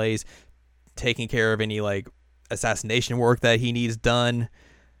taken place, taking care of any like assassination work that he needs done.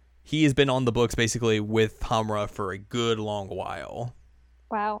 He has been on the books basically with Hamura for a good long while.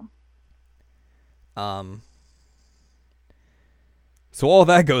 Wow. So all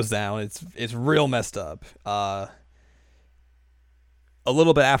that goes down. It's real messed up. A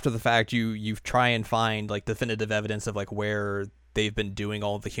little bit after the fact, you try and find like definitive evidence of like where they've been doing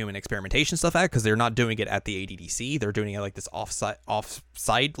all of the human experimentation stuff at, because they're not doing it at the ADDC. They're doing it like this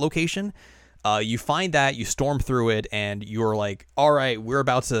off-site location. You find that, you storm through it, and you're like, all right, we're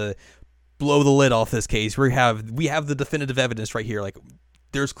about to blow the lid off this case. We have the definitive evidence right here. Like,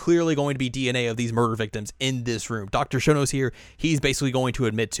 there's clearly going to be DNA of these murder victims in this room. Dr. Shono's here. He's basically going to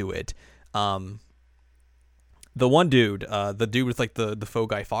admit to it. The one dude, the dude with like the faux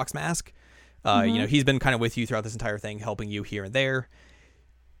Guy Fawkes mask, you know, he's been kind of with you throughout this entire thing, helping you here and there.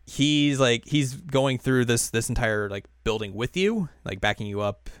 He's going through this entire like building with you, like backing you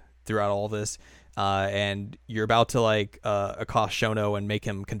up throughout all this. And you're about to like accost Shono and make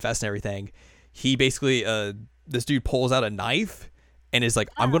him confess and everything. He basically, this dude pulls out a knife and is like,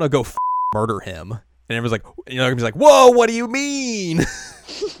 I'm going to go murder him. And everyone's like, you know, he's like, whoa, what do you mean?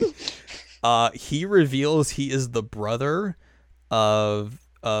 He reveals he is the brother of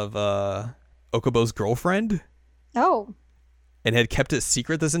Okubo's girlfriend. Oh. And had kept it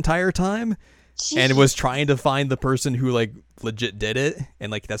secret this entire time. Jeez. And was trying to find the person who like legit did it.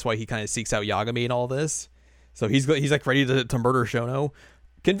 And like that's why he kind of seeks out Yagami and all this. So he's like ready to murder Shono.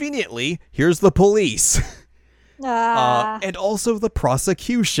 Conveniently, here's the police. And also the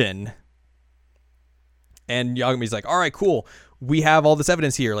prosecution. And Yagami's like, all right, cool. We have all this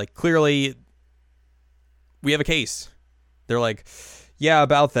evidence here. Like, clearly, we have a case. They're like, yeah,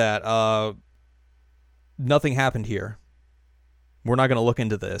 about that. Nothing happened here. We're not going to look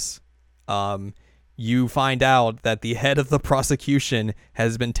into this. You find out that the head of the prosecution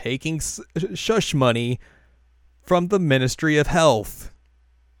has been taking shush money from the Ministry of Health.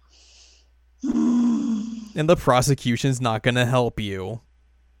 And the prosecution's not going to help you.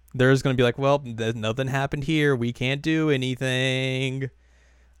 They're just going to be like, well, nothing happened here. We can't do anything.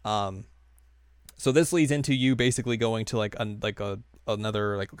 So this leads into you basically going to like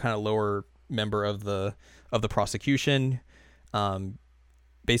another like kind of lower member of the prosecution.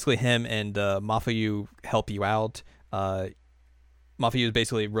 Basically him and Mafuyu help you out. Mafuyu is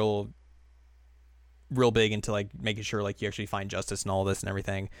basically real big into like making sure like you actually find justice and all this and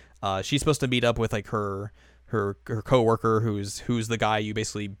everything. She's supposed to meet up with like her coworker who's the guy you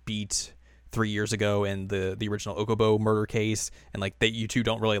basically beat 3 years ago in the original Okubo murder case, and like you two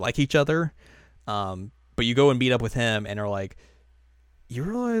don't really like each other. But you go and meet up with him and are like, you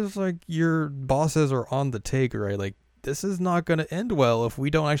realize like your bosses are on the take, right? Like this is not going to end well if we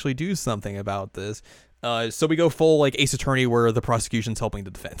don't actually do something about this. So we go full like Ace Attorney where the prosecution's helping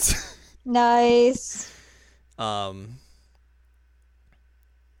the defense. Nice. So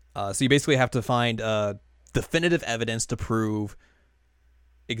you basically have to find definitive evidence to prove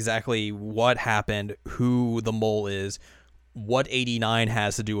exactly what happened, who the mole is, what 89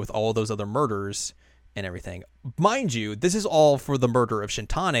 has to do with all those other murders and everything. Mind you, this is all for the murder of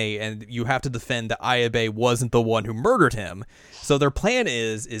Shintane, and you have to defend that Ayabe wasn't the one who murdered him. So their plan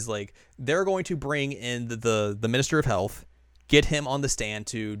is like they're going to bring in the Minister of Health, get him on the stand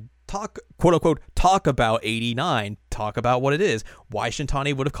to talk, quote unquote, talk about 89, talk about what it is, why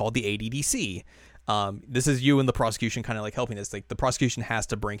Shintane would have called the ADDC. This is you and the prosecution kind of like helping this. Like the prosecution has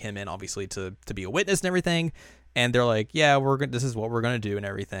to bring him in, obviously, to be a witness and everything. And they're like, yeah, this is what we're going to do and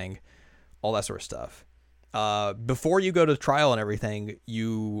everything, all that sort of stuff. Before you go to trial and everything,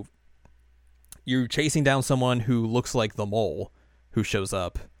 you're chasing down someone who looks like the mole who shows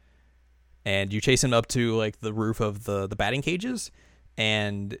up, and you chase him up to like the roof of the batting cages,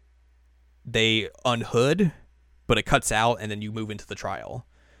 and they unhood, but it cuts out, and then you move into the trial.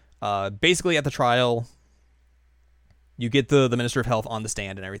 Basically at the trial, you get the Minister of Health on the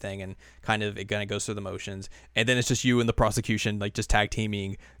stand and everything, and it kind of goes through the motions, and then it's just you and the prosecution like just tag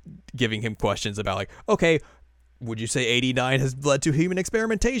teaming, giving him questions about like, okay, would you say 89 has led to human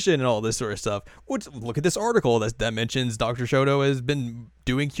experimentation and all this sort of stuff? Look at this article that mentions Dr. Shoto has been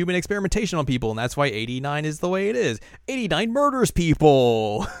doing human experimentation on people, and that's why 89 is the way it is. 89 murders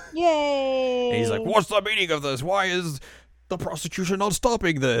people. Yay! And he's like, what's the meaning of this? Why is the prosecution not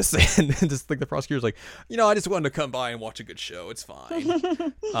stopping this? And just like the prosecutor's like, I just wanted to come by and watch a good show. It's fine.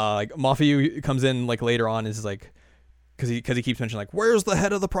 Like Mafuyu comes in like later on and is like, because he keeps mentioning like, where's the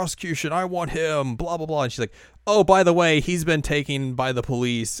head of the prosecution? I want him. Blah blah blah. And she's like, oh, by the way, he's been taken by the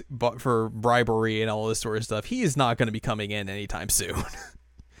police but for bribery and all this sort of stuff. He is not going to be coming in anytime soon.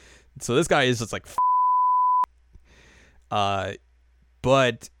 So this guy is just like,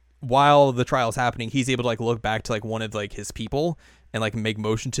 but while the trial is happening, he's able to like look back to like one of like his people and like make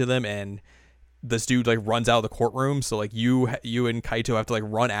motion to them, and this dude like runs out of the courtroom. So like you and Kaito have to like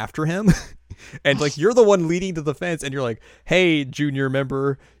run after him, and like you're the one leading the defense, and you're like, hey, junior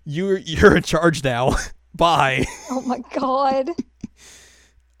member, you're in charge now. Bye. Oh my god.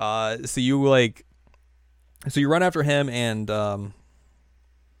 So you run after him, and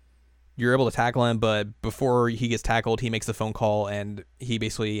you're able to tackle him, but before he gets tackled, he makes a phone call, and he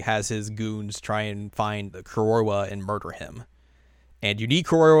basically has his goons try and find Kuroiwa and murder him. And you need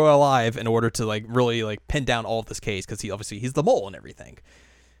Kuroiwa alive in order to like really like pin down all of this case, because he's the mole and everything.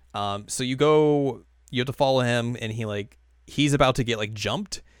 So you have to follow him, and he's about to get like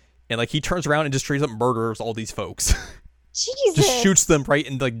jumped, and like he turns around and just straight up murders all these folks. Jesus. Just shoots them right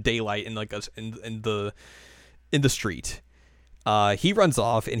in like daylight in like in the street. He runs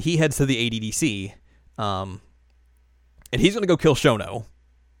off and he heads to the ADDC, and he's gonna go kill Shono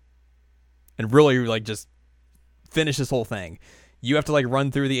and really like just finish this whole thing. You have to like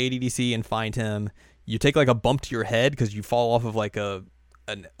run through the ADDC and find him. You take like a bump to your head because you fall off of like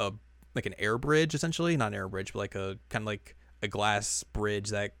an air bridge, essentially, not an air bridge, but like a kind of like a glass bridge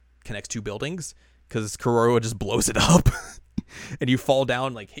that connects two buildings, because Kuroiwa just blows it up, and you fall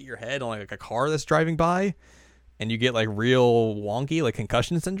down, like hit your head on like a car that's driving by. And you get like real wonky, like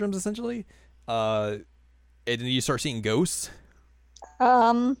concussion syndromes, essentially. And you start seeing ghosts.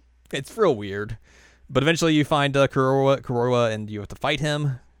 It's real weird. But eventually you find Kuroiwa, and you have to fight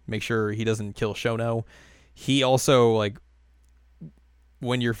him. Make sure he doesn't kill Shono. He also, like,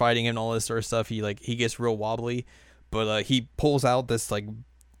 when you're fighting him and all this sort of stuff, he gets real wobbly. But he pulls out this like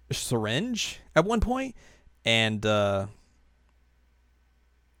syringe at one point, And oh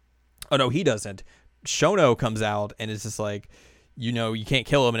no, he doesn't. Shono comes out and is just like, you know, you can't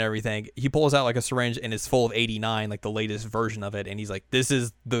kill him and everything. He pulls out like a syringe and it's full of 89, like the latest version of it, and he's like, this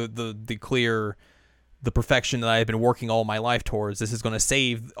is the clear, the perfection that I've been working all my life towards. This is going to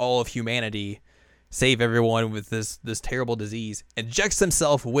save all of humanity, save everyone with this terrible disease. Injects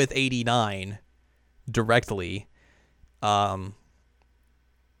himself with 89 directly, and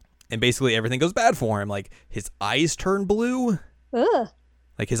basically everything goes bad for him. Like his eyes turn blue. Ugh.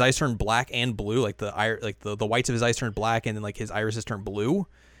 Like his eyes turn black and blue, like the whites of his eyes turn black, and then like his irises turn blue,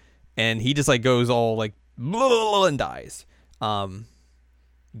 and he just like goes all like blah, and dies.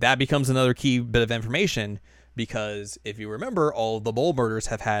 That becomes another key bit of information, because if you remember, all of the mole murders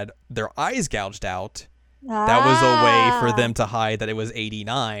have had their eyes gouged out. That was a way for them to hide that it was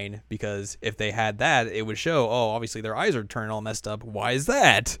 89, because if they had that, it would show, oh, obviously their eyes are turning all messed up. Why is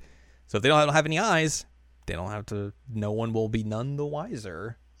that? So if they don't have any eyes, they don't have to. No one will be none the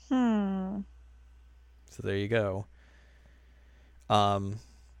wiser. So there you go. Kuroiwa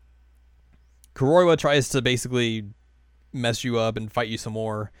tries to basically mess you up and fight you some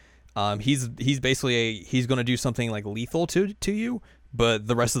more. He's basically he's going to do something like lethal to you, but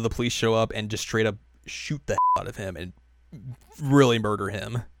the rest of the police show up and just straight up shoot the hell out of him and really murder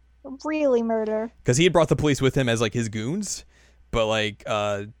him. Really murder. Because he had brought the police with him as like his goons, but like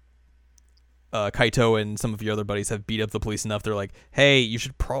Kaito and some of your other buddies have beat up the police enough. They're like, hey, you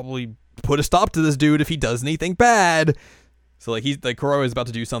should probably put a stop to this dude if he does anything bad. So like Kuroiwa is about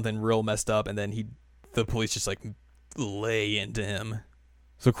to do something real messed up, and then the police just like lay into him.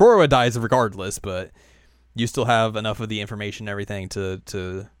 So Kuroiwa dies regardless, but you still have enough of the information and everything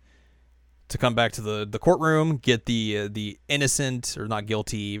to come back to the courtroom, get the innocent or not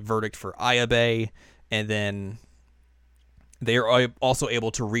guilty verdict for Ayabe, and then they are also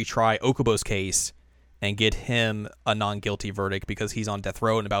able to retry Okubo's case and get him a non-guilty verdict, because he's on death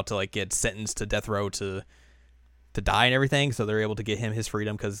row and about to like get sentenced to death row to die and everything. So they're able to get him his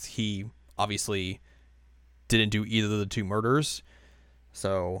freedom, because he obviously didn't do either of the two murders.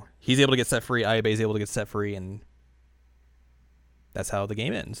 So he's able to get set free. Ayabe is able to get set free, and that's how the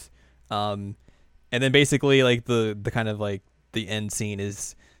game ends. And then basically like the kind of like the end scene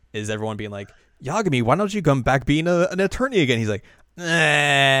is everyone being like, Yagami, why don't you come back being an attorney again? He's like, nah,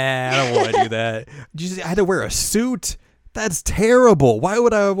 I don't want to do that. I had to wear a suit. That's terrible. Why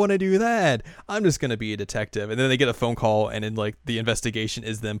would I want to do that? I'm just going to be a detective. And then they get a phone call, and then like the investigation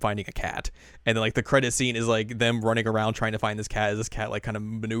is them finding a cat. And then like the credit scene is like them running around trying to find this cat, as this cat like kind of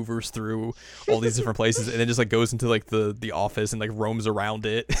maneuvers through all these different places, and then just like goes into like the office and like roams around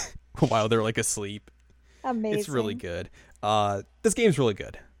it while they're like asleep. Amazing. It's really good. This game's really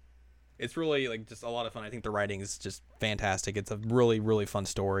good. It's really like just a lot of fun. I think the writing is just fantastic. It's a really, really fun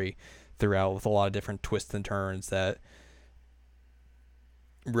story throughout, with a lot of different twists and turns that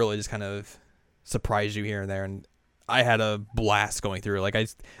really just kind of surprise you here and there. And I had a blast going through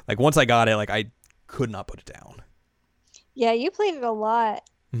it. Once I got it, like I could not put it down. Yeah, you played it a lot.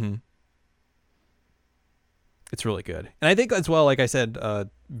 Mm-hmm. It's really good. And I think as well, like I said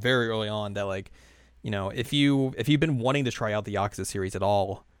very early on, that like, you know, if you've been wanting to try out the Yakuza series at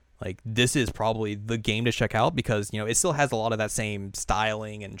all, like this is probably the game to check out, because, you know, it still has a lot of that same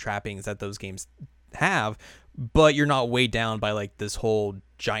styling and trappings that those games have, but you're not weighed down by like this whole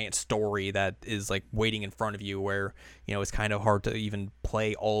giant story that is like waiting in front of you, where, you know, it's kind of hard to even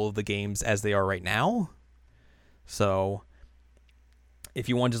play all of the games as they are right now. So if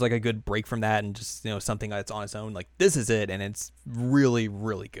you want just like a good break from that and just, you know, something that's on its own, like this is it, and it's really,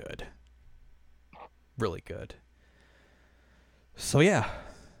 really good. Really good. So yeah,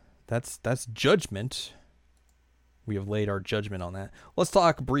 that's Judgment. We have laid our judgment on that. Let's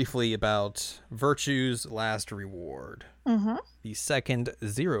talk briefly about Virtue's Last Reward, the second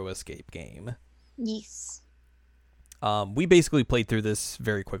Zero Escape game. Yes. We basically played through this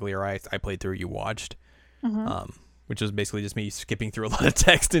very quickly, or I played through, you watched, which was basically just me skipping through a lot of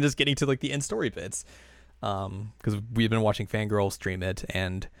text and just getting to like the end story bits, because we've been watching Fangirl stream it,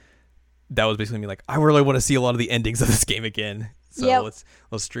 and that was basically me like, I really want to see a lot of the endings of this game again. So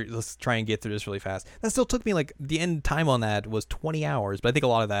let's try and get through this really fast. That still took me like, the end time on that was 20 hours, but I think a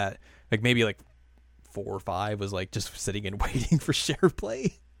lot of that, like maybe like 4 or 5 was like just sitting and waiting for share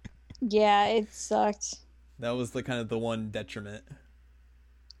play. Yeah, it sucked. That was the kind of the one detriment.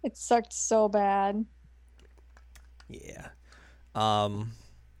 It sucked so bad. Yeah.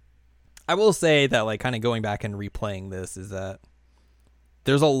 I will say that like kind of going back and replaying this is that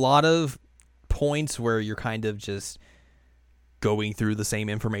there's a lot of points where you're kind of just going through the same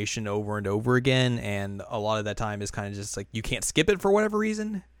information over and over again, and a lot of that time is kind of just like you can't skip it for whatever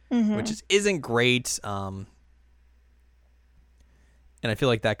reason. Mm-hmm. which isn't great. And I feel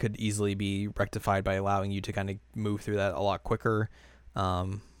like that could easily be rectified by allowing you to kind of move through that a lot quicker.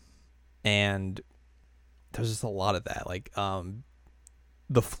 And there's just a lot of that. Like,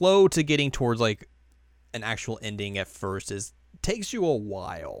 the flow to getting towards like an actual ending at first takes you a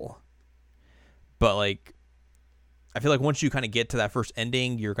while. But like, I feel like once you kind of get to that first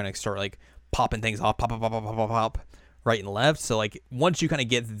ending, you're going to start like popping things off, pop, right and left. So like once you kind of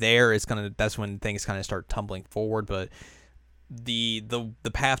get there, that's when things kind of start tumbling forward. But the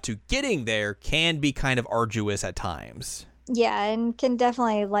path to getting there can be kind of arduous at times. Yeah, and can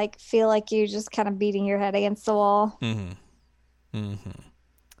definitely like feel like you just kind of beating your head against the wall.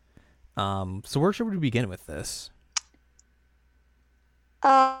 So where should we begin with this?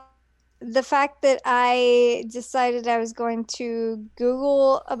 The fact that I decided I was going to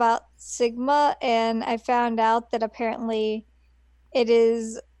Google about Sigma, and I found out that apparently it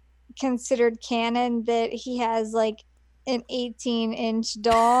is considered canon that he has like an 18-inch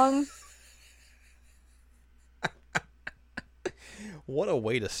dong. What a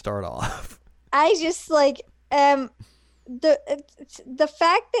way to start off. I just like the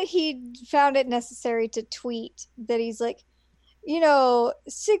fact that he found it necessary to tweet that he's like, you know,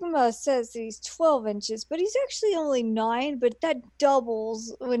 Sigma says that he's 12 inches, but he's actually only 9, but that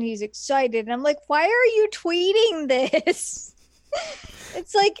doubles when he's excited. And I'm like, why are you tweeting this?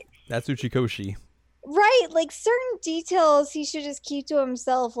 It's like, that's Uchikoshi. Right, like certain details he should just keep to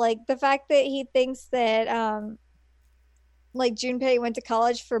himself. Like the fact that he thinks that like Junpei went to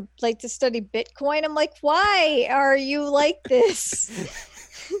college for like to study Bitcoin. I'm like, why are you like this?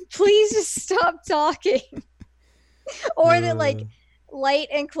 Please just stop talking. Or that like Light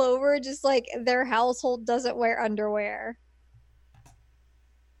and Clover just like their household doesn't wear underwear.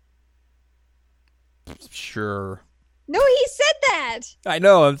 Sure. No, he said that. I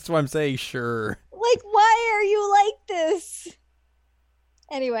know, that's why I'm saying sure. Like, why are you like this?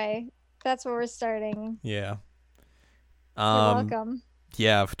 Anyway, that's where we're starting. Yeah. You're welcome.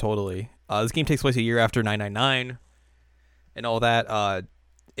 Yeah, totally. This game takes place a year after 999 and all that.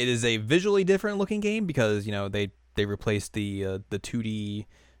 It is a visually different looking game because, you know, they replaced the 2D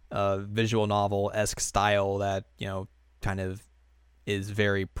visual novel-esque style that, you know, kind of is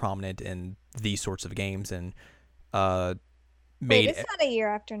very prominent in these sorts of games, and Wait, it's not a year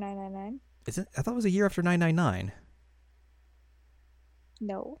after 999. Is it? I thought it was a year after 999.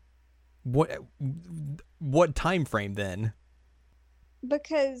 No. What time frame then?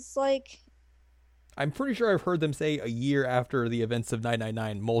 Because like I'm pretty sure I've heard them say a year after the events of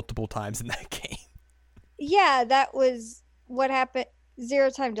 999 multiple times in that game. Yeah, that was what happened. Zero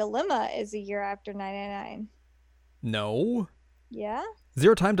Time Dilemma is a year after 999. No. Yeah?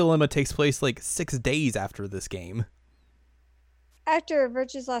 Zero Time Dilemma takes place like 6 days after this game. After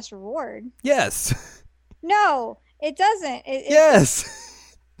Virtue's Last Reward. Yes. No, it doesn't.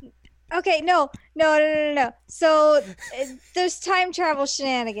 Yes. Okay, no. So there's time travel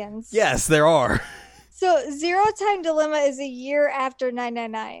shenanigans. Yes, there are. So Zero Time Dilemma is a year after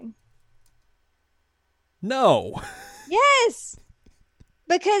 999. No. Yes.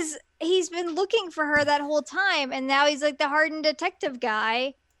 Because he's been looking for her that whole time, and now he's like the hardened detective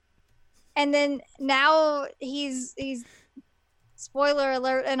guy. And then now he's spoiler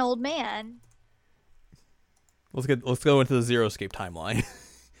alert, an old man. Let's go into the Zero Escape timeline.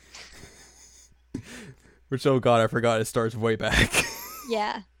 Which, oh god, I forgot it starts way back.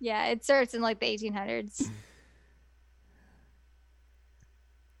 Yeah, it starts in like the 1800s.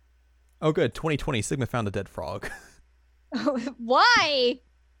 Oh good, 2020, Sigma found a dead frog. Why?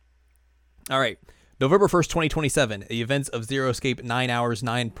 All right. November 1st, 2027, the events of Zero Escape 9 Hours,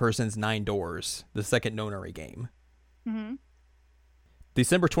 9 Persons, 9 Doors, the second Nonary game. Mm-hmm.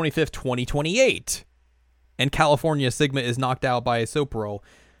 December 25th, 2028. In California, Sigma is knocked out by a soap roll.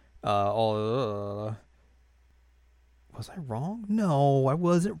 Was I wrong? No, I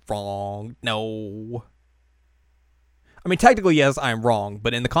wasn't wrong. No. I mean, technically, yes, I'm wrong,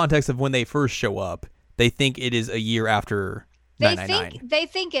 but in the context of when they first show up, they think it is a year after 999. They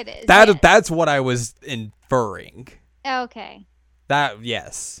think it is. Yes. Yes. That's what I was inferring. Okay. That,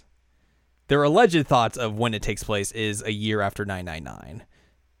 yes. Their alleged thoughts of when it takes place is a year after 999.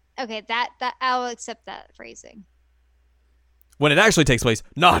 Okay, that I'll accept that phrasing. When it actually takes place,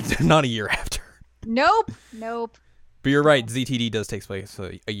 not a year after. Nope. But you're right, ZTD does take place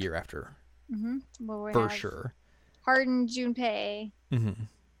a year after. Mm-hmm. Well, for sure. Harden Junpei. Mm-hmm.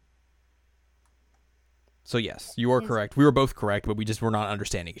 So yes, you are correct. We were both correct, but we just were not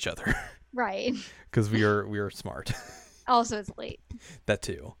understanding each other. Right. Because we are smart. Also, it's late. That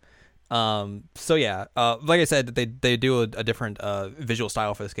too. So yeah, like I said, they do a different visual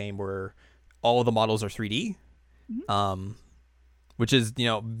style for this game where all of the models are 3D, which is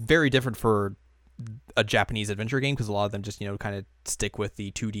very different for a Japanese adventure game because a lot of them just kind of stick with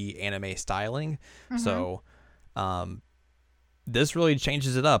the 2D anime styling. So this really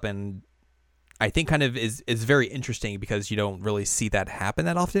changes it up, and I think kind of is very interesting because you don't really see that happen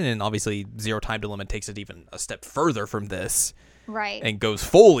that often, and obviously Zero Time Dilemma takes it even a step further from this. Right. And goes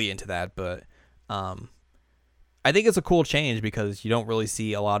fully into that, but I think it's a cool change because you don't really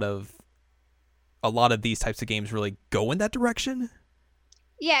see a lot of these types of games really go in that direction.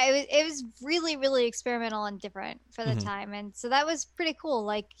 Yeah, it was really, really experimental and different for the time, and so that was pretty cool.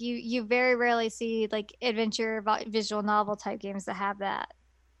 Like you very rarely see like adventure visual novel type games that have that.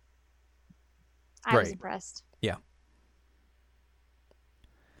 I was impressed. Yeah.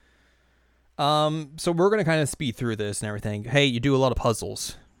 So we're gonna kind of speed through this and everything. Hey, you do a lot of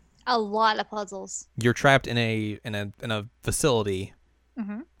puzzles. A lot of puzzles. You're trapped in a facility.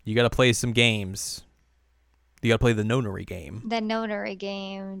 You got to play some games. You got to play the Nonary game. The Nonary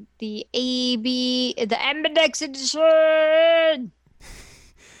game. The Ambidex edition.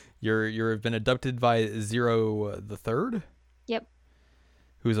 You've been abducted by Zero the Third. Yep.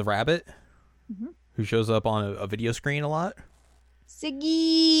 Who's a rabbit. Who shows up on a video screen a lot.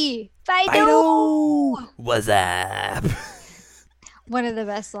 Siggy! Fido! What's up? One of the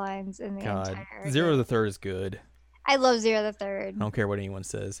best lines in the entire Zero game. the Third is good. I love Zero the Third. I don't care what anyone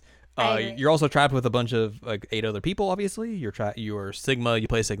says. I You're also trapped with a bunch of like 8 other people, obviously. You're Sigma, you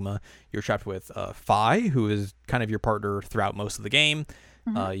play Sigma. You're trapped with Phi, who is kind of your partner throughout most of the game.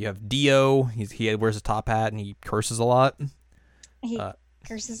 You have Dio. He wears a top hat and he curses a lot. He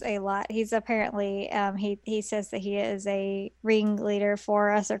curses a lot. He's apparently he says that he is a ringleader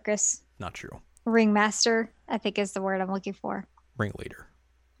for a circus. Not true. Ringmaster, I think is the word I'm looking for. Ringleader.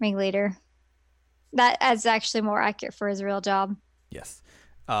 That is actually more accurate for his real job. Yes.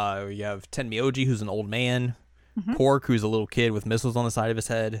 You have Tenmyoji, who's an old man. Kork, who's a little kid with missiles on the side of his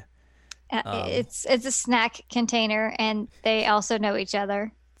head. It's a snack container, and they also know each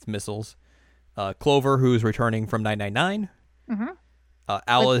other. It's missiles. Clover, who's returning from 999.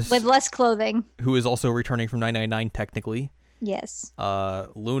 Alice, with less clothing, who is also returning from 999 technically. Yes.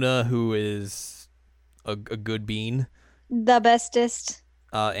 Luna, who is a good bean. The bestest.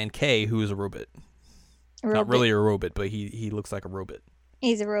 And Kay, who is a robot. Not really a robot, but he looks like a robot.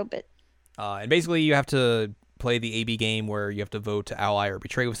 He's a robot. And basically, you have to play the AB game where you have to vote to ally or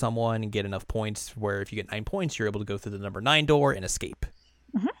betray with someone and get enough points where if you get 9 points, you're able to go through the number 9 door and escape.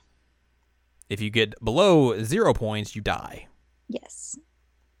 If you get below 0 points, you die. Yes.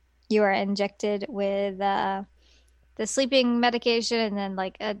 You are injected with the sleeping medication and then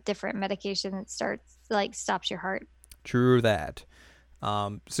like a different medication that stops your heart. True that.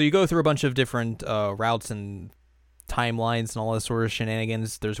 So you go through a bunch of different routes and timelines and all this sort of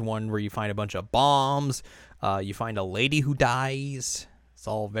shenanigans. There's one where you find a bunch of bombs. You find a lady who dies. It's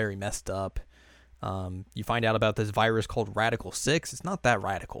all very messed up. You find out about this virus called Radical 6. It's not that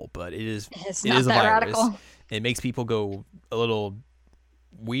radical, but it is a virus. Radical. It makes people go a little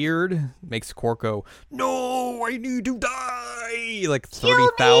weird. Makes Kork go, no, I need to die, like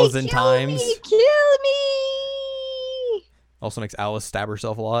 30,000 times. Kill me. Also makes Alice stab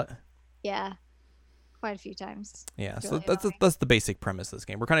herself a lot. Yeah. Quite a few times. Yeah, so that's the basic premise of this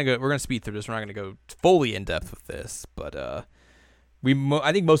game. We're gonna speed through this. We're not gonna go fully in depth with this, but I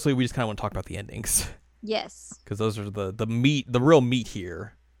think mostly we just kind of want to talk about the endings. Yes. Because those are the real meat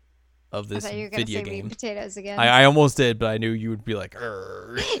here of this video game. Potatoes again. I almost did, but I knew you would be like,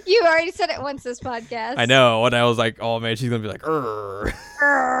 "Urgh." You already said it once this podcast. I know, and I was like, oh man, she's gonna be like, "Urgh."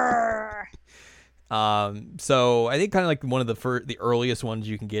 So I think kind of like one of the earliest ones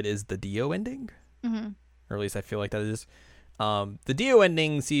you can get is the Dio ending. Or at least I feel like that is. The Dio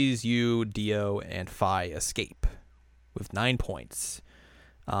ending sees you, Dio, and Phi escape with 9 points.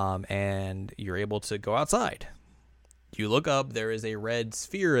 And you're able to go outside. You look up, there is a red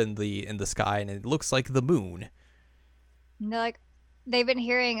sphere in the sky, and it looks like the moon. And they're like, they've been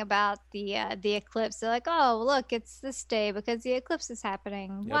hearing about the eclipse. They're like, oh, look, it's this day because the eclipse is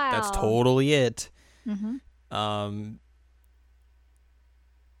happening. Yep, wow. That's totally it.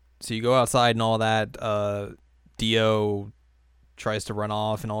 So you go outside and all that. Dio tries to run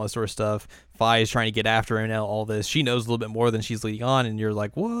off and all that sort of stuff. Phi is trying to get after him and all this. She knows a little bit more than she's leading on, and you're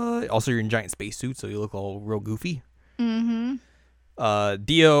like, what? Also, you're in giant spacesuit, so you look all real goofy.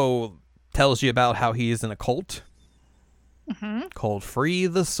 Dio tells you about how he is in a cult called Free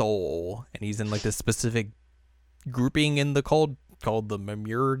the Soul, and he's in like this specific grouping in the cult called the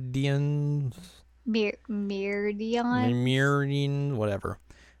Myrmidons. Myrmidon, whatever.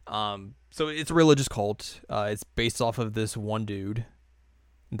 So it's a religious cult. It's based off of this one dude.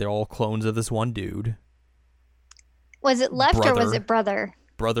 They're all clones of this one dude. Was it left or was it brother?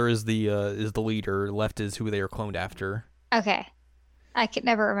 Brother is the leader. Left is who they are cloned after. Okay. I can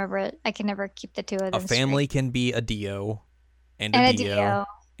never remember it. I can never keep the two of them A family straight. can be a Dio, and a Dio,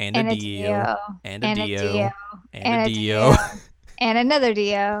 and a Dio, and a Dio, and a Dio, and another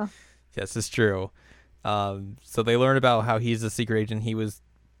Dio. Yes, it's true. So they learn about how he's a secret agent. He was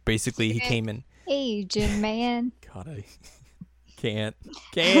basically, he came in. Agent man. God, I can't.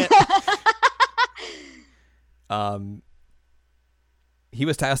 He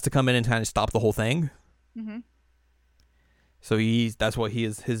was tasked to come in and kind of stop the whole thing. Mm-hmm. So that's what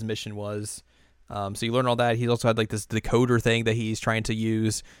his mission was. So you learn all that. He's also had like this decoder thing that he's trying to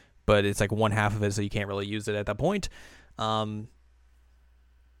use, but it's like one half of it, so you can't really use it at that point.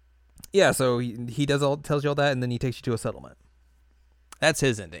 Yeah, so he tells you all that, and then he takes you to a settlement. That's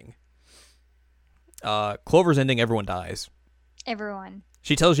his ending. Clover's ending, everyone dies. Everyone.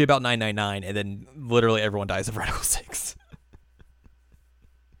 She tells you about 999, and then literally everyone dies of Radical 6.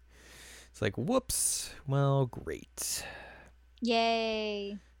 It's like, whoops. Well, great.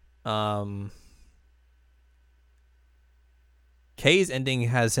 Yay. Kay's ending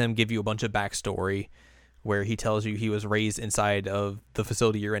has him give you a bunch of backstory where he tells you he was raised inside of the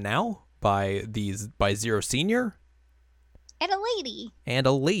facility you're in now by Zero Senior. And a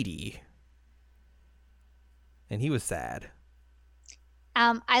lady. And he was sad.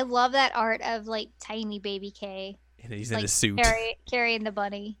 I love that art of like tiny baby K. And he's in his suit. Carrying the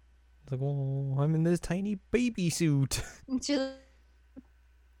bunny. It's like, well, I'm in this tiny baby suit.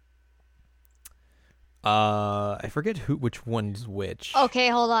 I forget which one's which. Okay,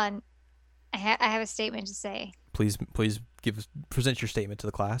 hold on. I have a statement to say. Please present your statement to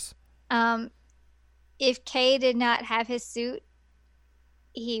the class. If K did not have his suit,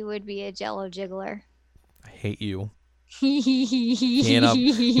 he would be a Jello jiggler. I hate you. This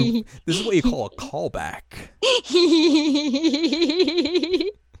is what you call a callback.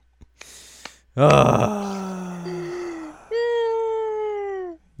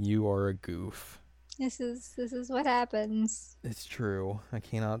 You are a goof. This is what happens. It's true. I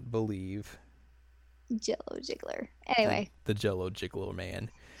cannot believe. Jello jiggler. Anyway. The Jello jiggler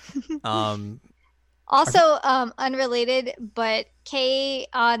man. Also, unrelated, but K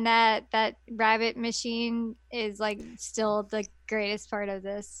on that rabbit machine is like still the greatest part of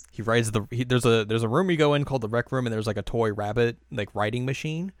this. He rides there's a room you go in called the rec room, and there's like a toy rabbit like riding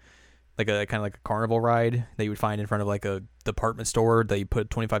machine, like a kind of like a carnival ride that you would find in front of like a department store that you put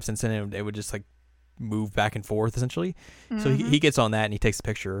 25 cents in, and it would just like move back and forth essentially. Mm-hmm. So he gets on that and he takes a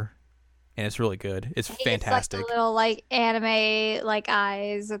picture, and it's really good. It's fantastic. Like the little like anime like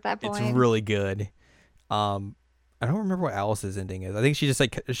eyes at that point. It's really good. I don't remember what Alice's ending is. I think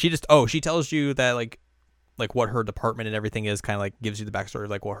she tells you that like what her department and everything is, kind of like gives you the backstory of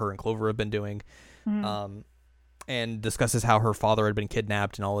like what her and Clover have been doing. Mm-hmm. And discusses how her father had been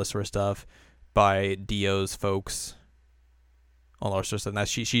kidnapped and all this sort of stuff by Dio's folks. All that sort of stuff. And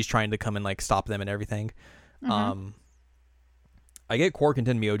she's trying to come and like stop them and everything. Mm-hmm. I get Quark and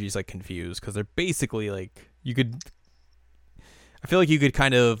Tenmyoji's like confused because they're basically like I feel like you could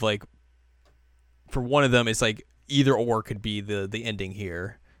kind of like, for one of them, it's like either or could be the ending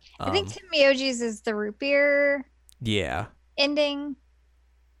here. I think Tenmyoji's is the root beer. Yeah. Ending.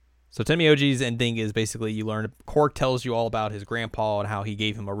 So Tenmyoji's ending is basically you learn Quark tells you all about his grandpa and how he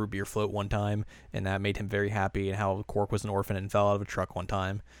gave him a root beer float one time, and that made him very happy, and how Quark was an orphan and fell out of a truck one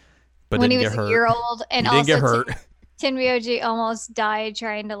time, but when didn't he was get hurt. A year old, and he didn't get hurt. Tenmyoji almost died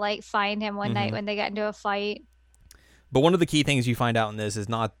trying to like find him one night when they got into a fight. But one of the key things you find out in this is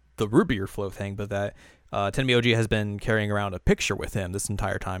not the root beer float thing, but that Tenmyoji has been carrying around a picture with him this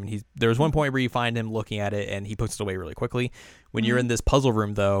entire time. And there's one point where you find him looking at it, and he puts it away really quickly. When you're in this puzzle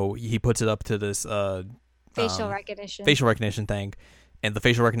room, though, he puts it up to this facial recognition thing, and the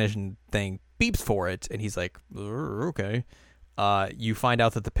facial recognition thing beeps for it, and he's like, okay. You find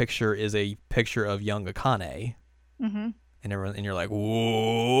out that the picture is a picture of young Akane. Mm-hmm. And you're like,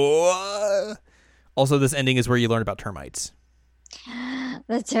 whoa. Also, this ending is where you learn about termites.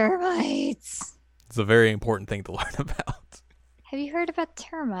 The termites. It's a very important thing to learn about. Have you heard about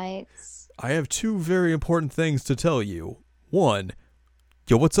termites? I have two very important things to tell you. One,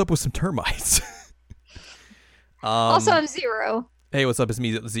 yo, what's up with some termites? Also, I'm Zero. Hey, what's up? It's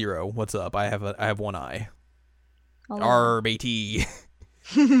me, Zero. What's up? I have one eye. RBT.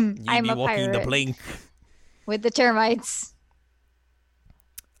 I'm a pirate. The blink. With the termites.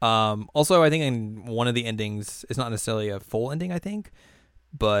 Also, I think in one of the endings, it's not necessarily a full ending, I think,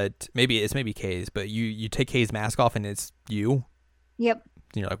 but maybe Kay's, but you take Kay's mask off and it's you. Yep.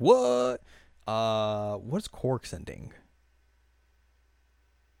 And you're like, what? What's Quark's ending?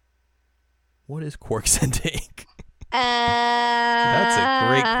 What is Quark's ending? That's a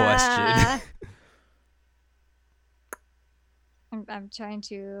great question. I'm trying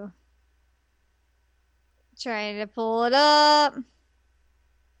to pull it up.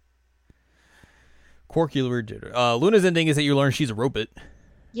 Quark, Luna's ending is that you learn she's a robot.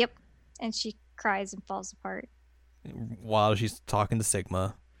 Yep, and she cries and falls apart while she's talking to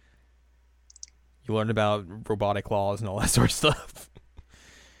Sigma. You learn about robotic claws and all that sort of stuff.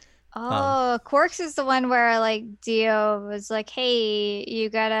 Oh, Quark's is the one where like Dio was like, "Hey, you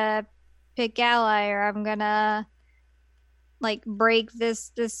gotta pick ally, or I'm gonna like break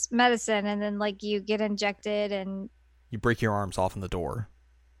this medicine," and then like you get injected and you break your arms off in the door.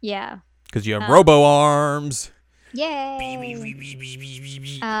 Yeah, because you have robo arms. Yay!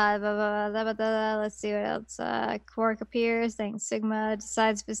 Let's see what else. Quark appears. Thanks Sigma.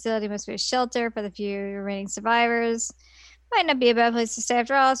 Decides facility must be a shelter for the few remaining survivors. Might not be a bad place to stay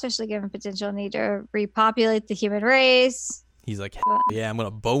after all, especially given potential need to repopulate the human race. He's like, yeah, I'm gonna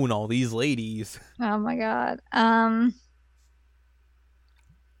bone all these ladies. Oh my god.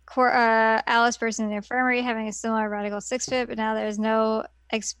 Alice burst in the infirmary having a similar radical 6-fit, but now there's no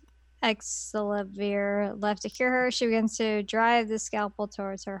Excalibur left to cure her. She begins to drive the scalpel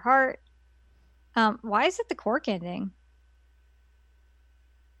towards her heart. Why is it the Quark ending?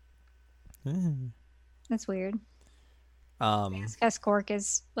 That's weird. Because Quark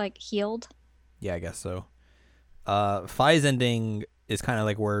is like healed. Yeah, I guess so. Phi's ending is kind of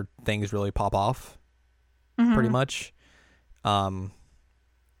like where things really pop off, pretty much. So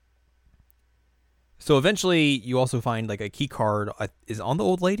eventually, you also find like a key card is on the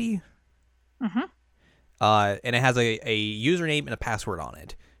old lady. And it has a username and a password on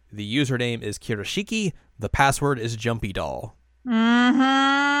it. The username is Kirashiki. The password is Jumpy Doll.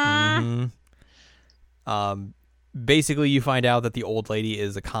 Basically, you find out that the old lady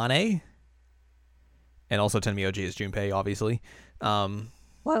is Akane. And also Tenmyoji is Junpei, obviously.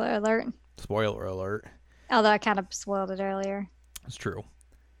 Spoiler alert. Spoiler alert. Although I kind of spoiled it earlier. It's true.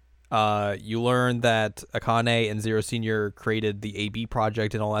 You learn that Akane and Zero Senior created the AB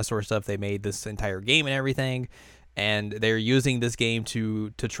project and all that sort of stuff. They made this entire game and everything. And they're using this game to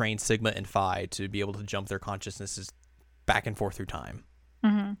train Sigma and Phi to be able to jump their consciousnesses back and forth through time.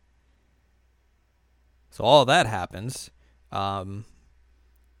 So all of that happens.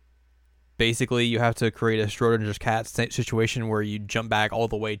 Basically, you have to create a Schrodinger's cat situation where you jump back all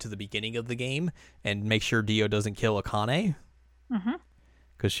the way to the beginning of the game and make sure Dio doesn't kill Akane.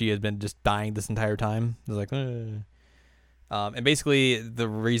 Because she had been just dying this entire time. It was like, and basically, the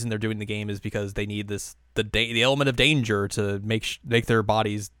reason they're doing the game is because they need the element of danger to make their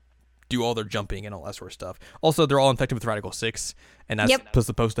bodies do all their jumping and all that sort of stuff. Also, they're all infected with Radical 6, and that's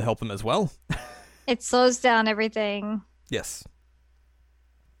supposed to help them as well. It slows down everything. Yes.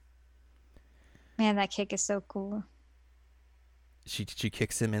 Man, that kick is so cool. She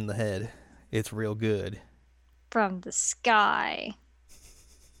kicks him in the head. It's real good. From the sky.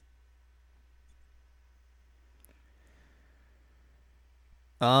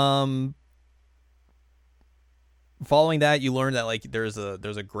 Following that, you learn that like there's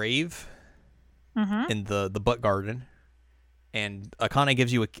a grave in the butt garden, and Akane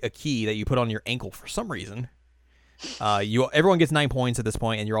gives you a key that you put on your ankle for some reason. Everyone gets 9 points at this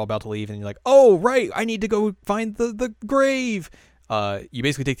point, and you're all about to leave, and you're like, oh right, I need to go find the grave. You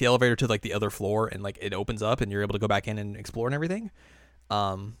basically take the elevator to like the other floor, and like it opens up, and you're able to go back in and explore and everything.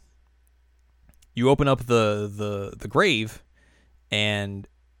 You open up the grave, and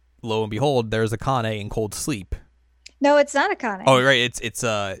lo and behold, there's Akane in cold sleep. No, it's not Akane. Oh right,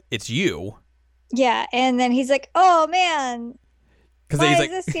 it's you. Yeah, and then he's like, "Oh man, why is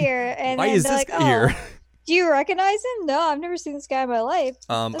this here?" And why then is they're this like, here? "Oh, do you recognize him?" No, I've never seen this guy in my life.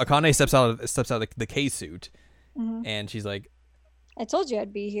 Akane steps out of the K suit, and she's like, "I told you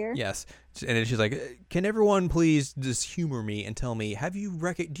I'd be here." Yes, and then she's like, "Can everyone please just humor me and tell me,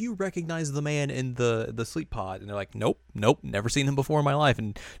 do you recognize the man in the sleep pod?" And they're like, "Nope, never seen him before in my life."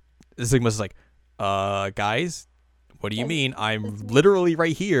 And Sigma's like, guys, what do you mean? I'm literally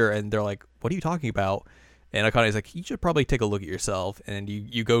right here." And they're like, "What are you talking about?" And Akane's like, "You should probably take a look at yourself." And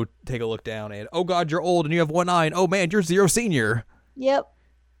you go take a look down, and oh god, you're old and you have one eye, and oh man, you're Zero Senior. Yep.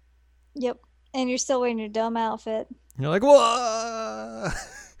 And you're still wearing your dumb outfit. And you're like, "What?"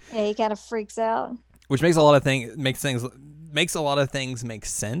 Yeah, he kind of freaks out. Which makes a lot of things make sense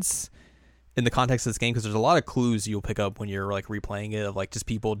in the context of this game, because there's a lot of clues you'll pick up when you're like replaying it of like just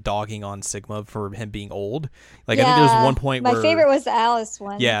people dogging on Sigma for him being old. Like I think there's one point my where favorite was the Alice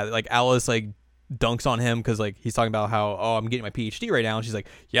one. Yeah, like Alice like dunks on him because like he's talking about how, oh, I'm getting my PhD right now, and she's like,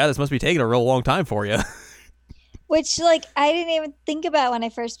 yeah, this must be taking a real long time for you. Which, like, I didn't even think about when I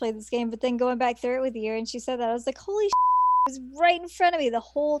first played this game, but then going back through it with you, and she said that, I was like, holy shit, it was right in front of me the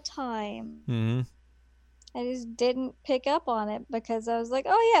whole time. Mm-hmm. I just didn't pick up on it because I was like,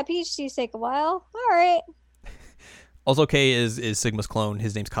 oh yeah, PhDs take a while. All right. Also, Kay is Sigma's clone.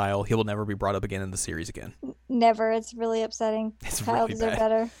 His name's Kyle. He will never be brought up again in the series again. Never. It's really upsetting. It's Kyle really deserves bad.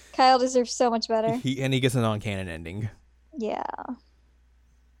 better. Kyle deserves so much better. He gets a non-canon ending. Yeah.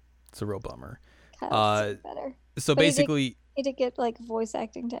 It's a real bummer. Kyle deserves better. So But basically, he did get like voice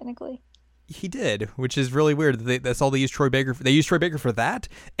acting technically. he did, which is really weird. That's all they used Troy Baker for. They used Troy Baker for that,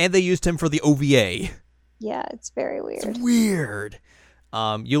 and they used him for the OVA. Yeah, it's very weird. It's weird.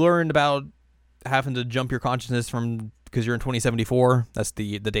 You learned about having to jump your consciousness from, because you're in 2074. That's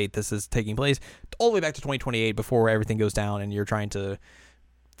the date this is taking place, all the way back to 2028 before everything goes down, and you're trying to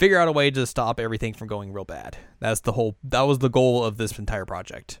figure out a way to stop everything from going real bad. That was the goal of this entire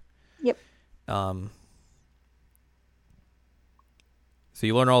project. Yep. So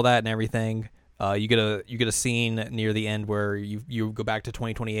you learn all that and everything. You get a scene near the end where you go back to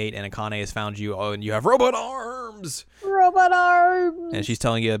 2028 and Akane has found you. Oh, and you have robot arms. Robot arms. And she's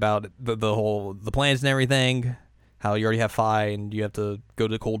telling you about the plans and everything. How you already have Phi and you have to go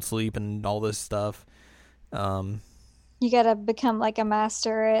to cold sleep and all this stuff. You gotta become like a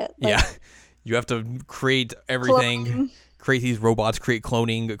master at you have to create everything. cloning. Create these robots, create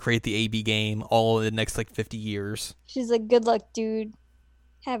cloning, create the AB game, all in the next like 50 years. She's like, good luck, dude.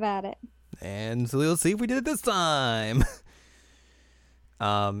 Have at it. And so let's see if we did it this time.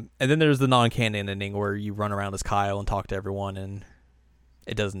 And then there's the non-canon ending where you run around as Kyle and talk to everyone, and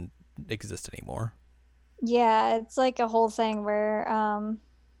it doesn't exist anymore. Yeah, it's like a whole thing where,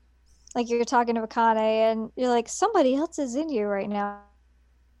 like you're talking to Akane and you're like, somebody else is in you right now.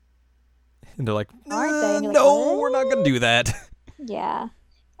 And they're like, Aren't they? And you're like, no, "What?" we're not going to do that. Yeah.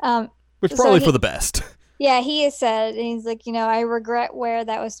 Which So probably he- for the best. Yeah, he has said, and he's like, I regret where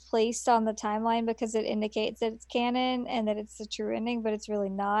that was placed on the timeline because it indicates that it's canon and that it's the true ending, but it's really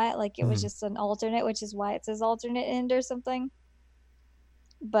not. Like, it was just an alternate, which is why it says alternate end or something.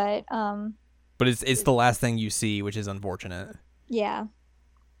 But it's the last thing you see, which is unfortunate. yeah.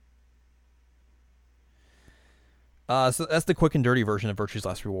 So that's the quick and dirty version of Virtue's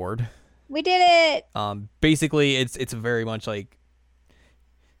Last Reward. We did it. Basically, it's very much like,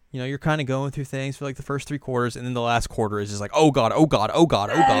 you're kind of going through things for like the first 3 quarters, and then the last quarter is just like, oh god, oh god, oh god,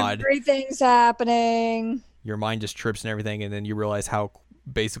 oh god. Everything's happening. Your mind just trips and everything, and then you realize how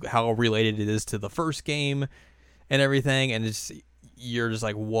related it is to the first game and everything, and you're just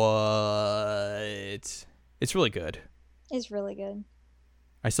like, what? It's really good. It's really good.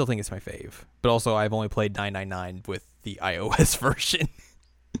 I still think it's my fave, but also I've only played 999 with the iOS version.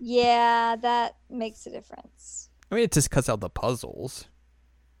 Yeah, that makes a difference. I mean, it just cuts out the puzzles.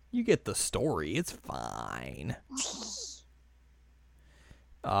 You get the story. It's fine.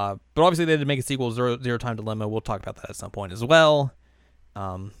 But obviously they had to make a sequel, Zero Time Dilemma. We'll talk about that at some point as well.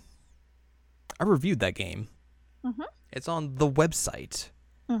 I reviewed that game. Mm-hmm. It's on the website,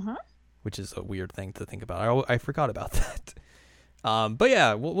 which is a weird thing to think about. I forgot about that. But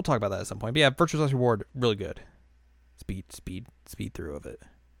yeah, we'll talk about that at some point. But yeah, Virtue's Last Reward, really good. Speed through of it.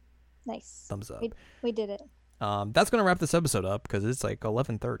 Nice. Thumbs up. We did it. That's gonna wrap this episode up because it's like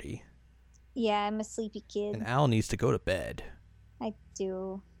 11:30. Yeah, I'm a sleepy kid. And Al needs to go to bed. I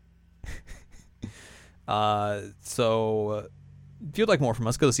do. So if you'd like more from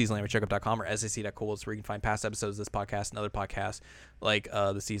us, go to seasonlandcheckup.com or sac.cool. It's where you can find past episodes of this podcast and other podcasts like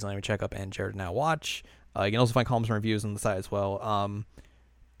the Season Language Checkup and Jared Now Watch. You can also find columns and reviews on the site as well.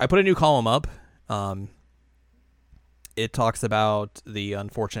 I put a new column up. It talks about the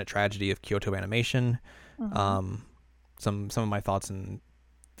unfortunate tragedy of Kyoto Animation. Some of my thoughts and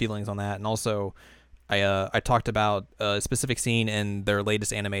feelings on that, and also I talked about a specific scene in their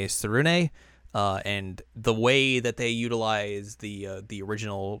latest anime, Tsurune, and the way that they utilize the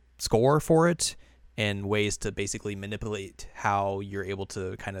original score for it, and ways to basically manipulate how you're able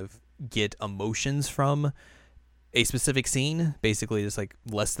to kind of get emotions from a specific scene. Basically, just like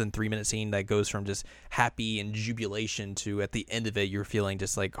less than 3-minute scene that goes from just happy and jubilation to at the end of it you're feeling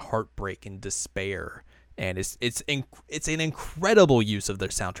just like heartbreak and despair. And it's an incredible use of their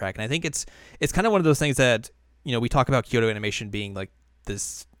soundtrack, and I think it's kind of one of those things that we talk about Kyoto Animation being like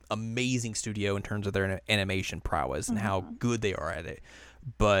this amazing studio in terms of their animation prowess and how good they are at it,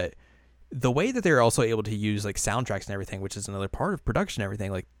 but the way that they're also able to use like soundtracks and everything, which is another part of production and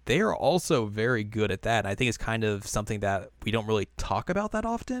everything, like they are also very good at that. And I think it's kind of something that we don't really talk about that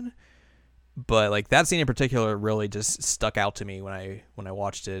often. But like that scene in particular really just stuck out to me when I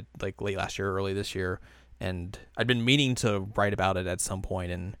watched it like late last year, early this year, and I'd been meaning to write about it at some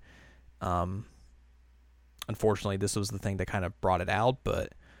point, and unfortunately this was the thing that kind of brought it out.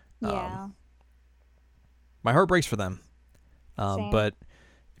 But Yeah. my heart breaks for them. Same. But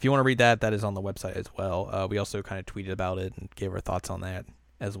if you want to read that, that is on the website as well. We also kind of tweeted about it and gave our thoughts on that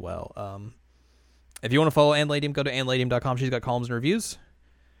as well. If you want to follow Ann Ladium, go to annladium.com. She's got columns and reviews.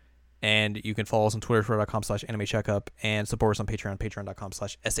 And you can follow us on Twitter, twitter.com/animecheckup, and support us on Patreon,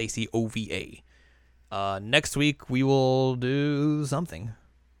 patreon.com/SACOVA. Next week, we will do something.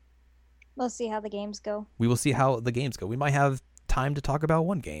 We'll see how the games go. We will see how the games go. We might have time to talk about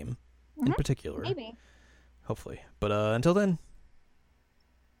one game in particular. Maybe. Hopefully. But until then,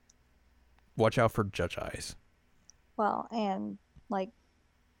 watch out for Judge Eyes. Well, and like,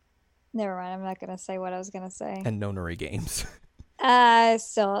 never mind. I'm not gonna say what I was gonna say. And no Nuri games.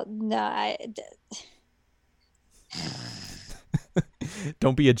 So no,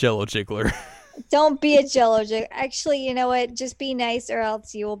 Don't be a Jello jiggler. don't be a Jello jiggler. Actually, you know what? Just be nice, or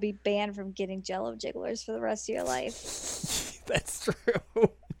else you will be banned from getting Jello jigglers for the rest of your life. That's true.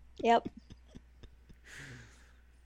 Yep.